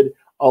provided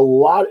a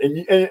lot.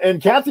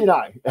 And Kathy and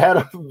I had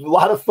a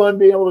lot of fun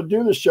being able to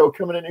do this show,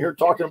 coming in here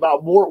talking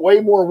about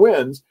way more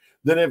wins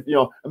than if,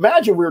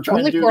 imagine we were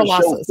trying to do this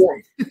show.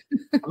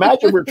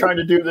 Imagine we were trying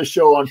to do this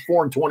show on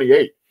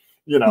 4-28.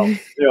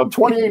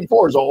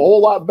 28-4 is a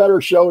whole lot better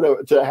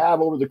show to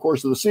have over the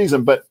course of the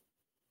season. But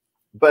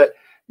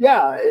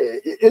yeah,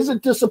 is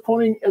it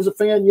disappointing as a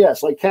fan?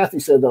 Yes. Like Kathy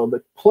said, though,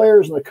 the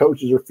players and the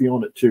coaches are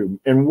feeling it too,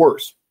 and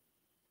worse.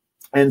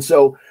 And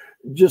so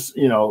just,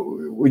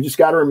 we just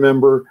got to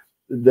remember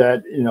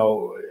that,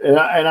 and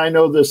I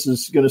know this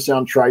is going to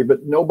sound trite,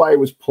 but nobody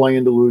was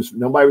playing to lose.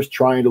 Nobody was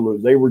trying to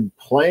lose. They were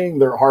playing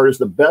their hardest,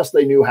 the best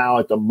they knew how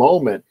at the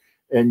moment.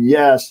 And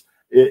yes,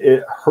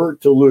 it hurt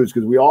to lose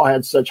because we all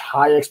had such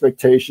high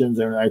expectations.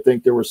 And I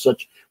think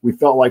we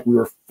felt like we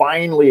were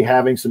finally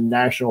having some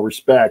national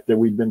respect that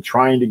we'd been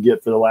trying to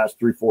get for the last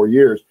 3-4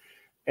 years.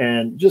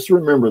 And just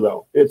remember,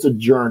 though, it's a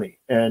journey.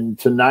 And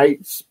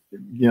tonight,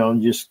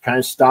 just kind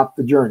of stop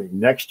the journey.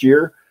 Next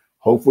year,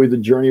 hopefully the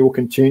journey will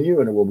continue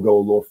and it will go a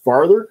little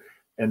farther.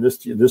 And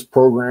this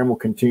program will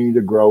continue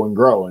to grow and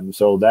grow. And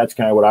so that's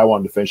kind of what I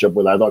wanted to finish up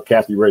with. I thought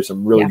Kathy raised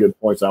some really good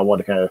points. I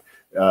wanted to kind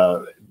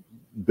of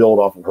build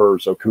off of her.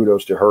 So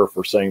kudos to her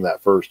for saying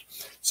that first.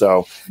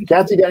 So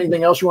Kathy, got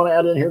anything else you want to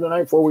add in here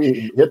tonight before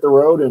we hit the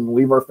road and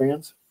leave our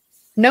fans?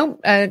 No,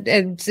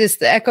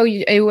 just the echo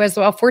as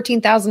well,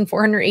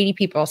 14,480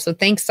 people. So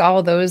thanks to all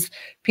of those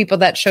people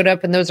that showed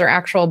up, and those are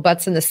actual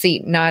butts in the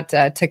seat, not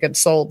tickets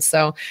sold.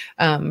 So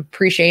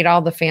appreciate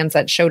all the fans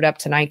that showed up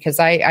tonight, because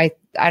I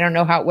don't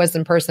know how it was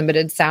in person, but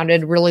it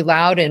sounded really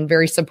loud and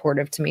very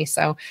supportive to me.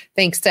 So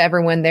thanks to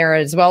everyone there,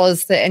 as well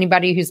as to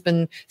anybody who's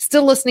been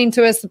still listening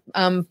to us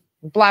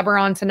blabber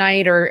on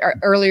tonight or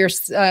earlier,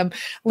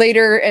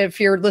 later, if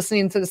you're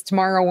listening to this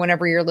tomorrow,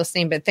 whenever you're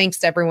listening. But thanks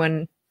to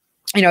everyone.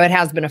 It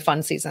has been a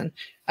fun season.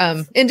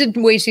 Ended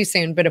way too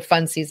soon, but a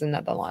fun season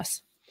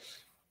nonetheless.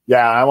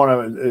 Yeah, I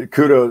want to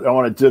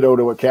ditto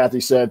to what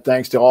Kathy said.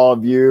 Thanks to all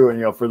of you.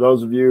 And, for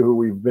those of you who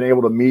we've been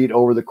able to meet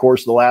over the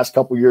course of the last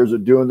couple of years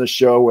of doing this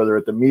show, whether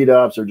at the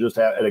meetups or just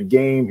at a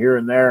game here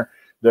and there,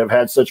 that have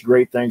had such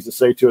great things to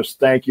say to us.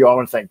 Thank you. I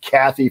want to thank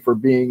Kathy for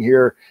being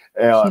here,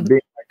 being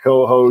my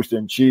co-host,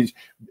 and she's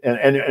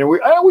and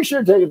we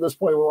should take at this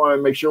point. We want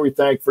to make sure we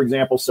thank, for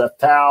example, Seth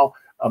Tao,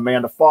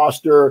 Amanda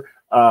Foster,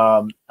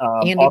 Andy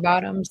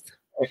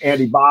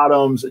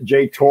Bottoms,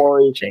 Jay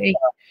Torrey,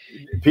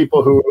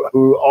 people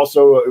who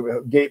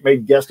also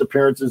made guest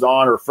appearances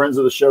on, or friends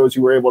of the shows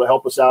who were able to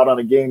help us out on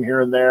a game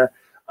here and there.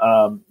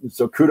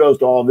 So kudos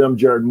to all of them.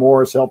 Jared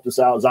Morris helped us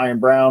out. Zion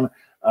Brown.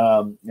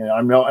 I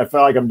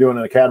feel like I'm doing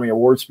an Academy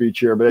Award speech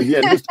here, but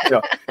again, just,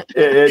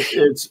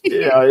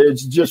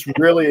 it's just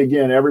really,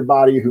 again,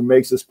 everybody who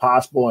makes this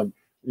possible. And,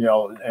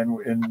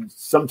 and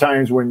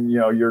sometimes when,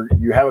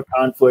 you have a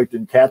conflict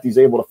and Kathy's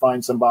able to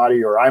find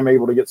somebody, or I'm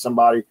able to get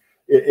somebody,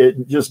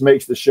 it just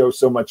makes the show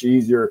so much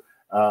easier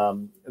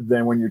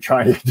than when you're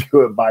trying to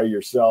do it by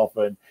yourself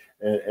and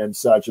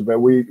such. But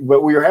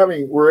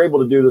we're able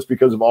to do this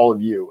because of all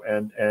of you.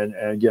 And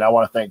again, I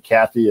want to thank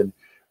Kathy and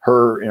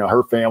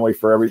her family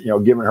for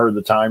giving her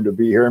the time to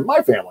be here, and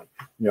my family,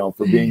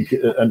 for being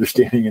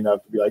understanding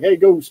enough to be like, hey,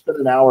 go spend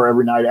an hour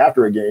every night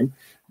after a game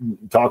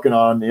talking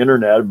on the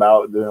internet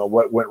about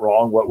what went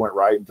wrong, what went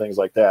right, and things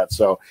like that.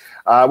 So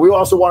we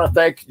also want to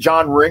thank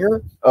John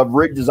Ringer of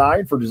Rig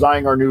Design for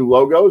designing our new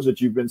logos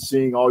that you've been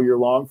seeing all year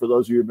long. For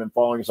those of you who've been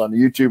following us on the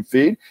YouTube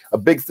feed, a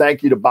big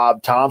thank you to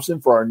Bob Thompson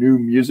for our new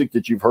music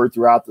that you've heard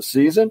throughout the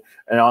season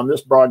and on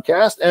this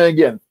broadcast. And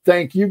again,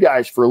 thank you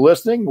guys for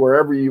listening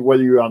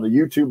whether you're on the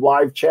YouTube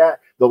live chat,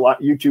 the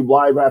YouTube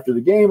live after the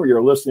game, or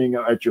you're listening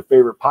at your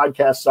favorite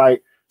podcast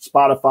site,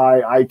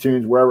 Spotify,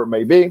 iTunes, wherever it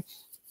may be.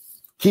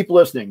 Keep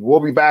listening. We'll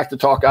be back to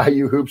talk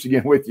IU hoops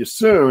again with you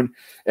soon.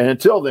 And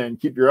until then,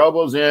 keep your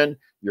elbows in,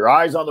 your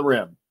eyes on the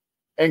rim,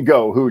 and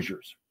go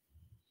Hoosiers.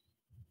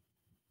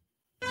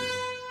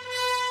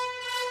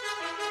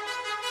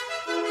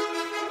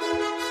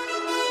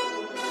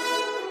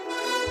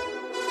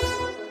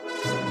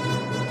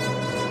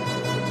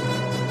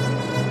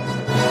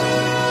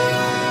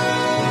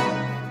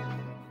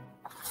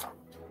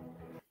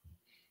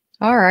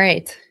 All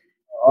right.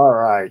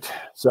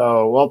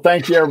 So, well,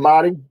 thank you,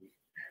 everybody.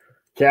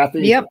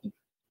 Kathy, yep.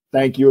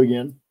 Thank you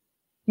again.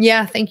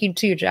 Yeah, thank you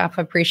too, Jeff.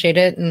 I appreciate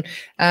it. And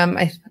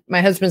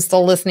my husband's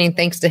still listening.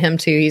 Thanks to him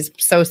too. He's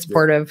so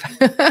supportive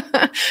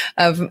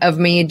of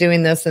me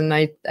doing this. And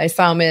I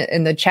saw him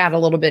in the chat a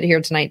little bit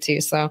here tonight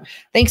too. So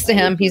thanks to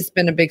him. He's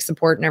been a big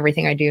support in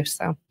everything I do.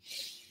 So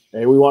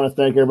hey, we want to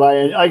thank everybody.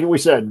 And like we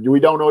said,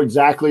 we don't know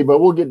exactly, but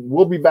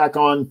we'll be back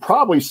on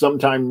probably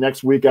sometime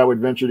next week, I would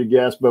venture to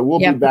guess, but we'll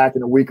be back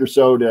in a week or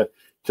so to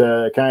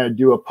kind of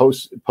do a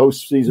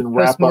post-season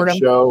wrap-up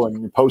show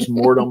and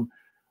post-mortem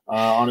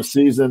on a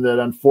season that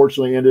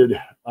unfortunately ended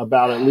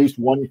about at least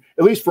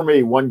for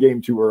me, one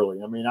game too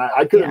early. I mean,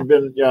 I could have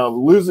been,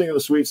 losing in the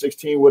Sweet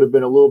 16 would have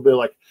been a little bit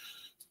like,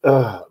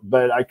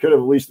 but I could have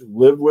at least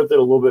lived with it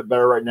a little bit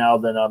better right now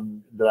than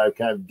I've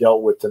kind of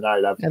dealt with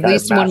tonight. I've at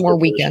least one more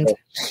weekend.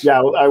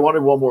 Yeah, I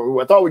wanted one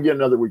more. I thought we'd get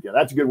another weekend.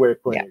 That's a good way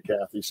of putting it,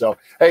 Kathy. So,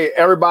 hey,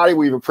 everybody,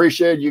 we've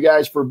appreciated you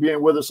guys for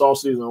being with us all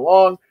season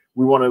long.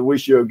 We want to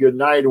wish you a good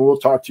night, and we'll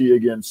talk to you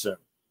again soon.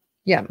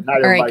 Yeah.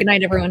 All right. Good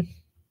night, everyone.